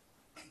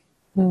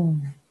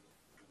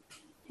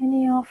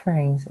 Any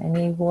offerings,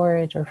 any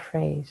word or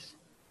phrase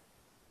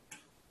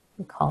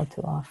you're called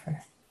to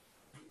offer.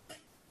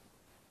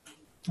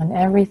 And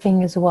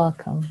everything is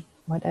welcome,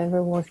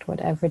 whatever worked,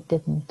 whatever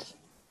didn't.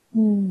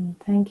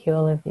 Thank you,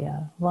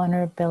 Olivia.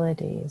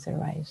 Vulnerability is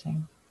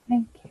arising.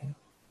 Thank you.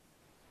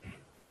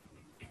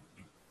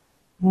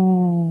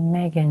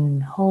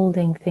 Megan,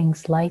 holding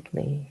things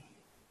lightly.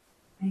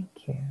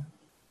 Thank you.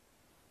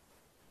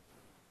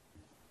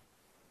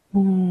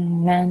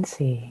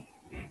 Nancy,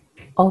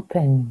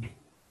 open.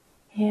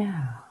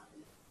 Yeah.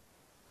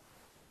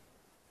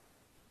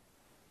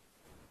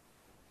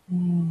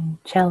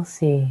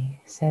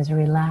 Chelsea says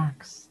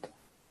relaxed.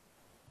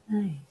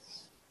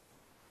 Nice.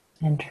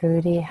 And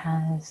Trudy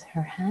has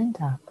her hand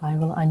up. I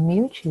will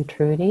unmute you,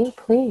 Trudy,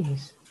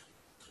 please.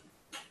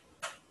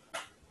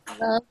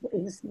 Love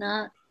is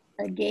not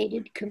a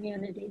gated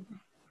community.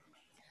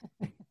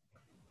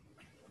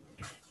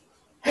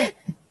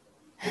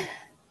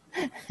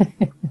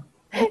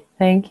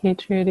 Thank you,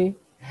 Trudy.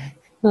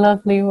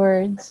 Lovely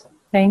words.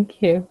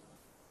 Thank you.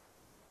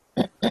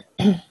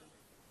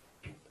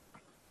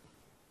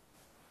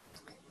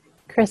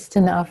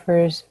 Kristen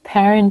offers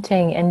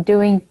parenting and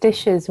doing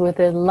dishes with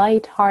a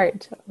light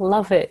heart.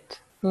 Love it.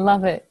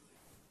 Love it.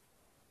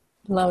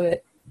 Love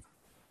it.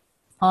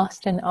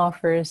 Austin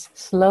offers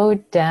slow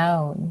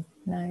down.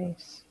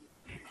 Nice.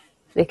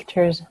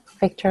 Victor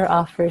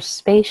offers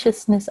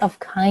spaciousness of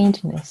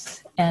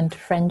kindness and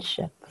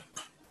friendship.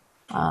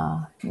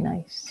 Ah,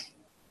 nice.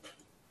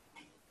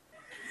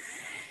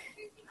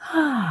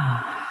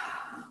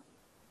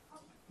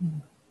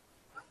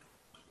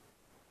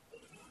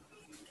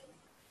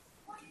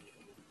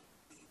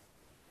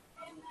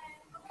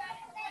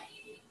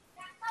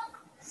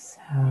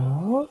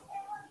 So,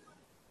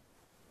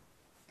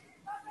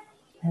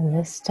 and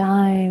this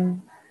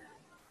time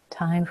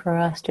for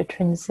us to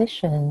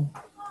transition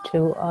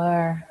to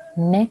our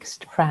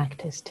next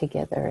practice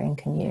together in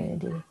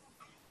community,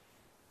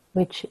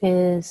 which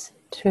is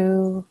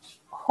to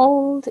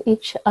hold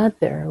each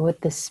other with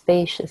the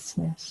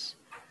spaciousness.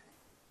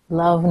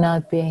 Love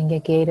not being a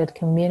gated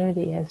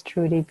community, as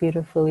Trudy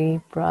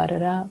beautifully brought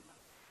it up,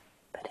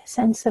 but a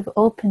sense of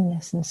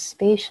openness and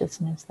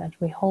spaciousness that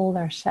we hold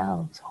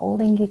ourselves,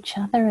 holding each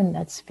other in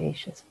that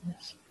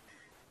spaciousness,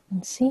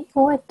 and see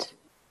what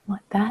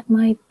that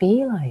might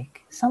be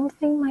like.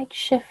 Something might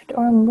shift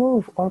or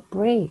move or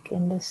break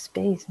in this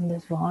space, in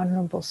this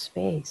vulnerable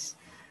space.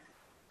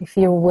 if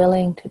you're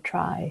willing to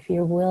try, if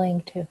you're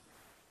willing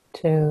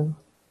to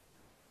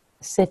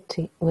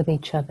sit with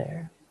each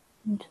other,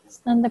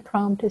 just then the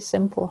prompt is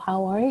simple.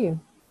 How are you?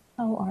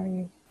 How are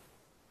you?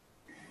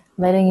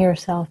 Letting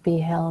yourself be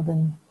held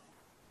and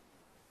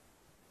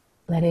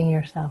letting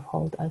yourself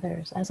hold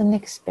others as an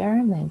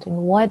experiment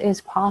in what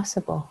is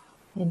possible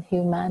in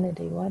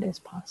humanity, what is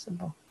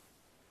possible.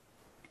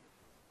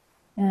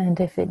 And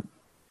if it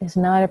is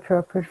not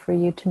appropriate for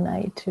you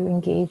tonight to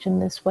engage in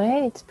this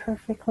way, it's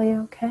perfectly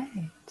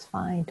okay. It's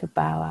fine to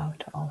bow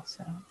out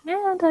also.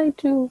 And I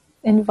do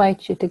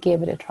invite you to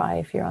give it a try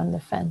if you're on the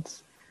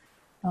fence.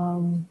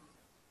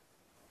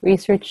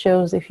 Research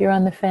shows if you're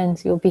on the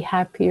fence, you'll be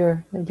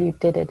happier that you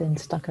did it and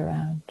stuck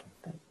around.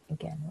 But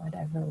again,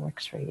 whatever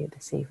works for you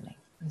this evening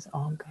is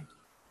all good.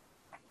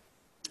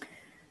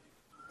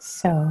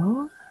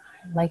 So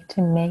I'd like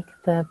to make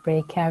the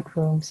breakout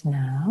rooms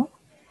now.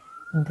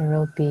 And there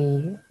will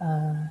be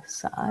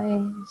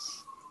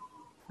size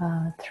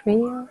 3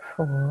 or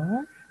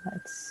 4.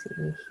 Let's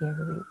see, here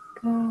we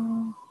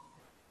go.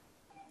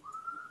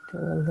 Do a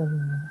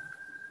little,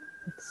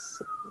 let's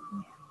see.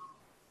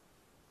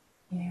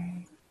 Here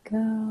you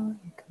go.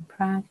 You can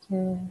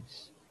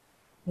practice.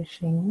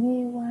 Wishing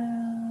me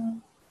well.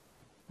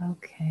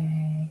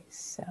 Okay,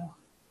 so,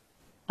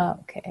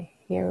 okay,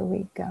 here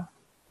we go.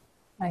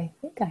 I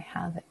think I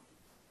have it.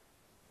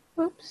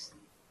 Oops.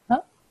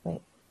 Oh,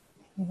 wait.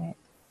 Wait.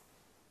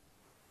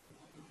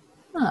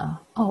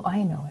 Oh,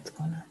 I know what's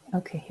going on.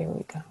 Okay, here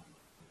we go.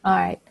 All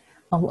right,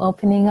 I'm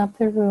opening up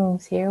the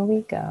rooms. Here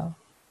we go.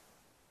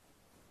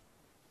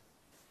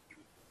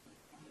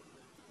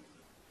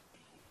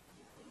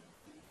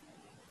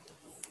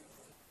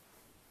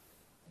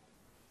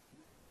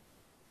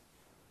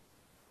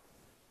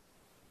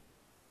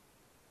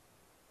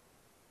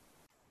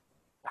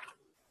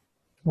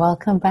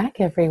 Welcome back,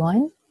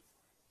 everyone.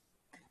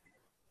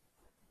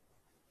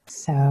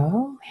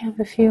 So, we have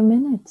a few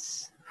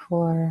minutes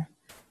for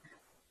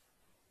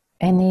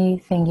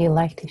anything you'd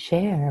like to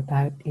share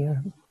about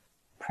your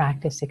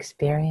practice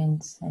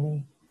experience,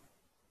 any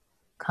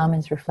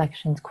comments,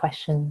 reflections,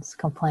 questions,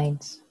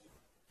 complaints.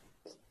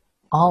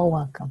 All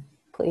welcome,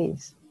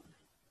 please.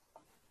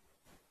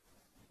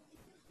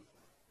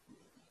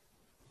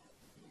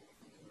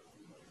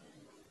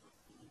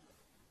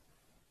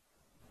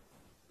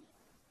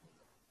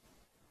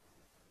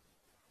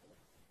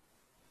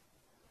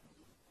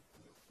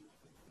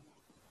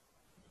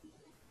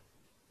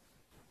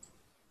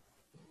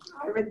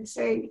 I would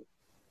say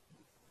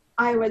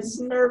I was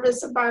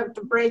nervous about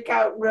the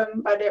breakout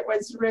room, but it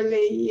was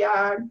really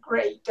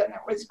great. And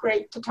it was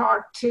great to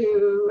talk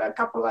to a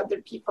couple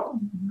other people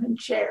and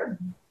share.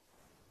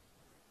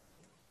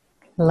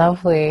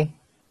 Lovely,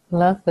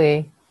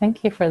 lovely.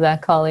 Thank you for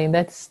that, Colleen.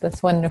 That's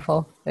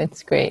wonderful.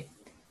 It's great.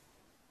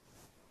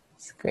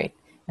 It's great.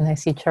 And I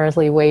see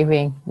Charlie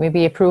waving,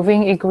 maybe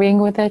approving, agreeing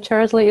with that,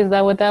 Charlie. Is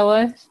that what that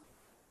was?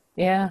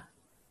 Yeah.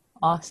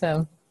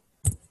 Awesome.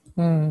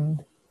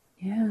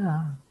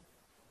 Yeah.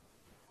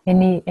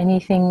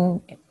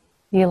 Anything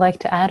you like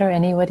to add or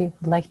anybody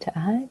would like to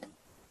add?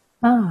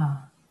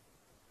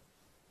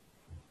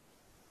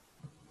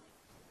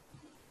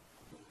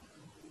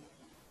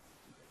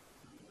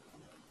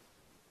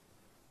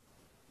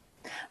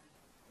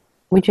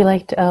 Would you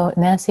like to,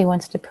 Nancy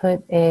wants to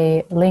put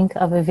a link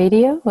of a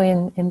video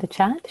in the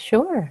chat?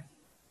 Sure.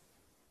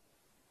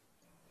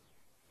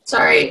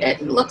 Sorry,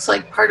 it looks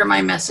like part of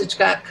my message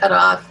got cut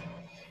off.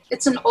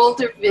 It's an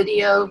older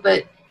video,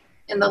 but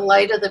in the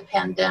light of the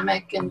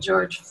pandemic and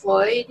George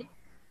Floyd,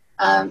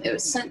 it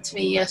was sent to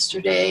me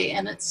yesterday,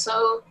 and it's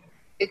so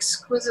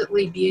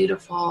exquisitely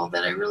beautiful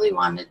that I really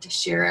wanted to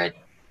share it,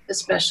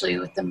 especially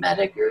with the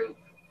Metta group,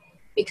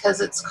 because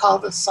it's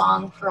called A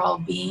Song for All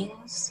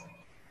Beings,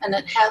 and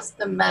it has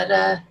the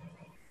Metta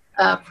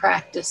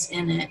practice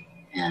in it.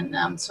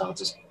 And so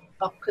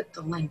I'll put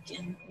the link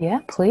in. Yeah,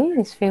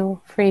 please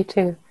feel free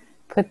to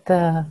put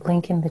the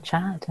link in the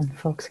chat, and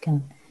folks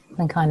can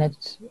kind of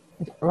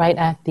right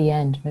at the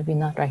end, maybe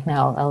not right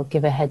now. I'll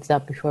give a heads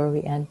up before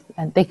we end.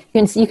 And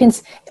you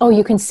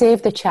can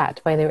save the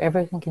chat. By the way,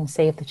 everyone can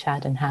save the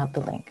chat and have the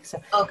link.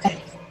 So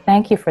okay.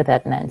 Thank you for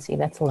that, Nancy.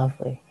 That's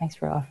lovely. Thanks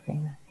for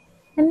offering that.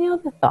 Any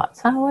other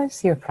thoughts? How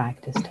was your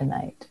practice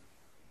tonight?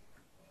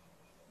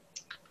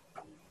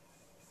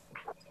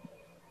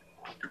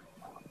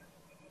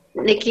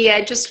 Nikki,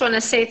 I just want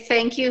to say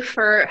thank you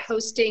for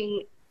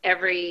hosting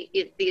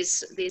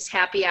these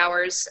happy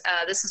hours.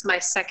 This is my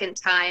second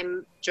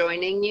time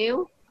joining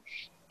you,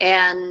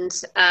 and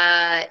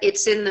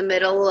it's in the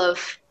middle of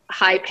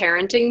high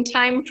parenting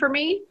time for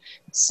me.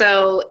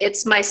 So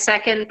it's my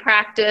second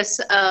practice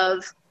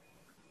of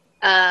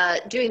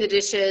doing the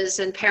dishes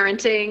and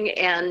parenting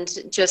and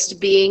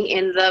just being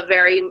in the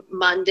very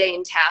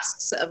mundane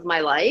tasks of my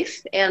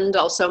life and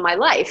also my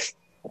life,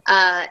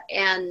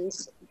 and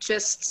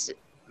just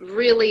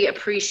really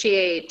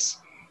appreciate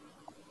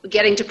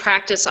getting to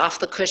practice off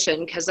the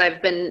cushion, because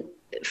I've been,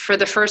 for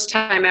the first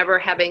time ever,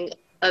 having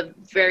a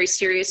very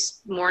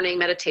serious morning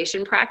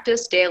meditation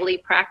practice, daily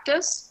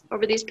practice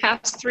over these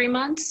past 3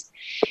 months.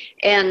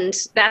 And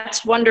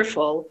that's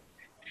wonderful.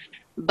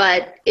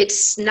 But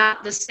it's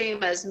not the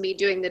same as me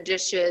doing the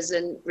dishes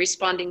and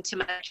responding to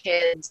my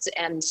kids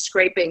and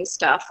scraping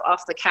stuff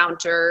off the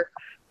counter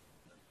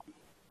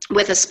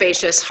with a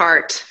spacious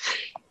heart.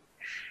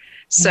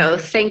 So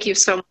thank you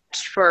so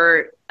much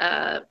for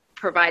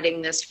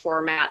providing this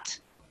format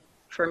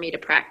for me to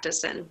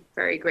practice in.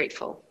 Very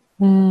grateful.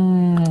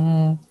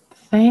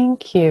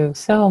 Thank you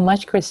so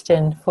much,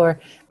 Kristen, for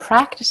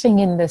practicing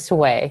in this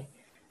way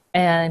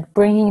and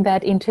bringing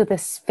that into the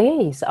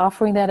space,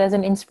 offering that as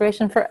an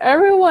inspiration for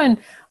everyone.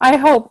 I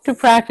hope to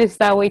practice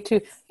that way too.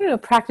 You know,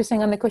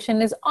 practicing on the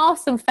cushion is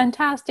awesome,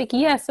 fantastic.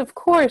 Yes, of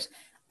course.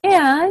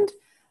 And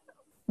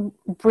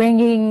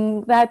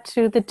bringing that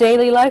to the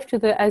daily life, to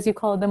the, as you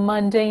call it, the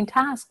mundane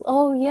task.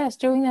 Oh yes,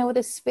 doing that with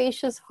a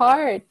spacious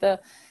heart.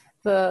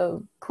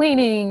 The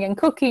cleaning and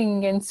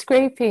cooking and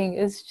scraping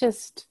is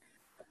just,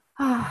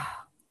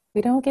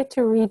 we don't get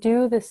to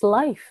redo this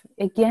life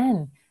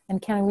again.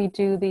 And can we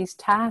do these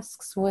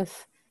tasks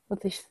with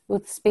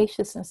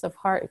spaciousness of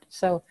heart?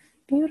 So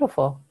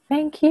beautiful.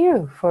 Thank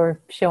you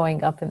for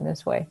showing up in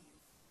this way.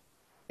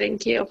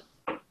 Thank you.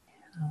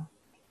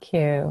 Thank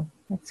you.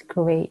 That's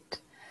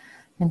great.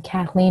 And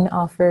Kathleen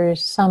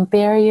offers some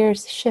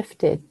barriers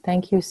shifted.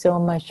 Thank you so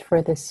much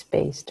for this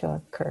space to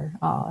occur.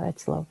 Oh,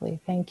 that's lovely.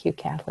 Thank you,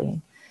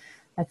 Kathleen.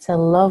 That's a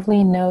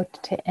lovely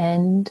note to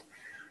end,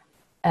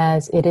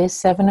 as it is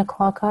 7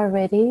 o'clock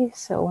already.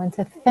 So I want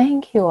to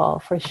thank you all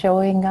for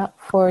showing up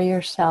for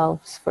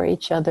yourselves, for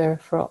each other,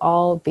 for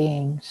all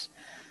beings.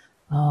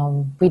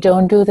 We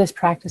don't do this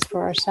practice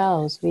for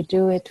ourselves. We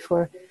do it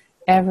for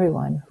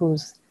everyone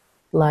whose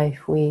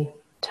life we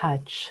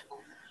touch.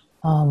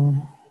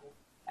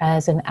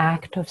 As an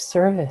act of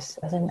service,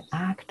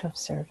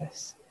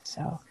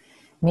 So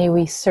may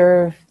we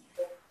serve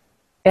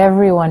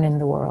everyone in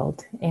the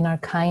world in our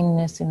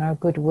kindness, in our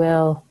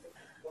goodwill.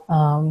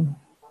 I'm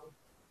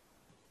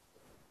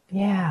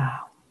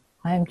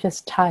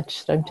just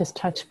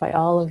touched by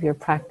all of your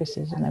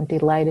practices, and I'm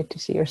delighted to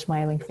see your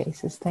smiling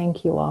faces.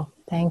 Thank you all.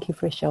 Thank you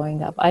for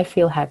showing up. I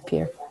feel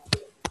happier.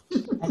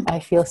 I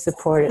feel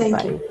supported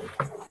by you.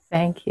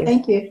 Thank you.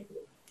 Thank you.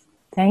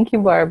 Thank you,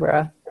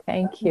 Barbara.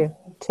 Thank you.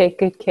 Take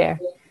good care.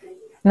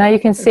 Now you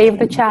can save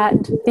the chat.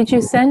 Did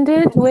you send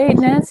it? Wait,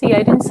 Nancy,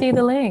 I didn't see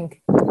the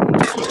link.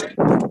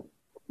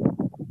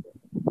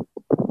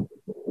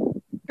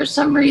 For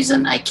some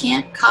reason, I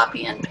can't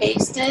copy and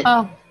paste it.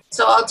 Oh.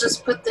 So I'll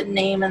just put the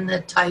name and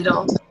the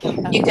title.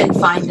 You can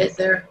find it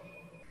there.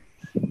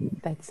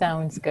 That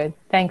sounds good.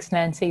 Thanks,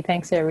 Nancy.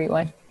 Thanks,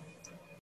 everyone.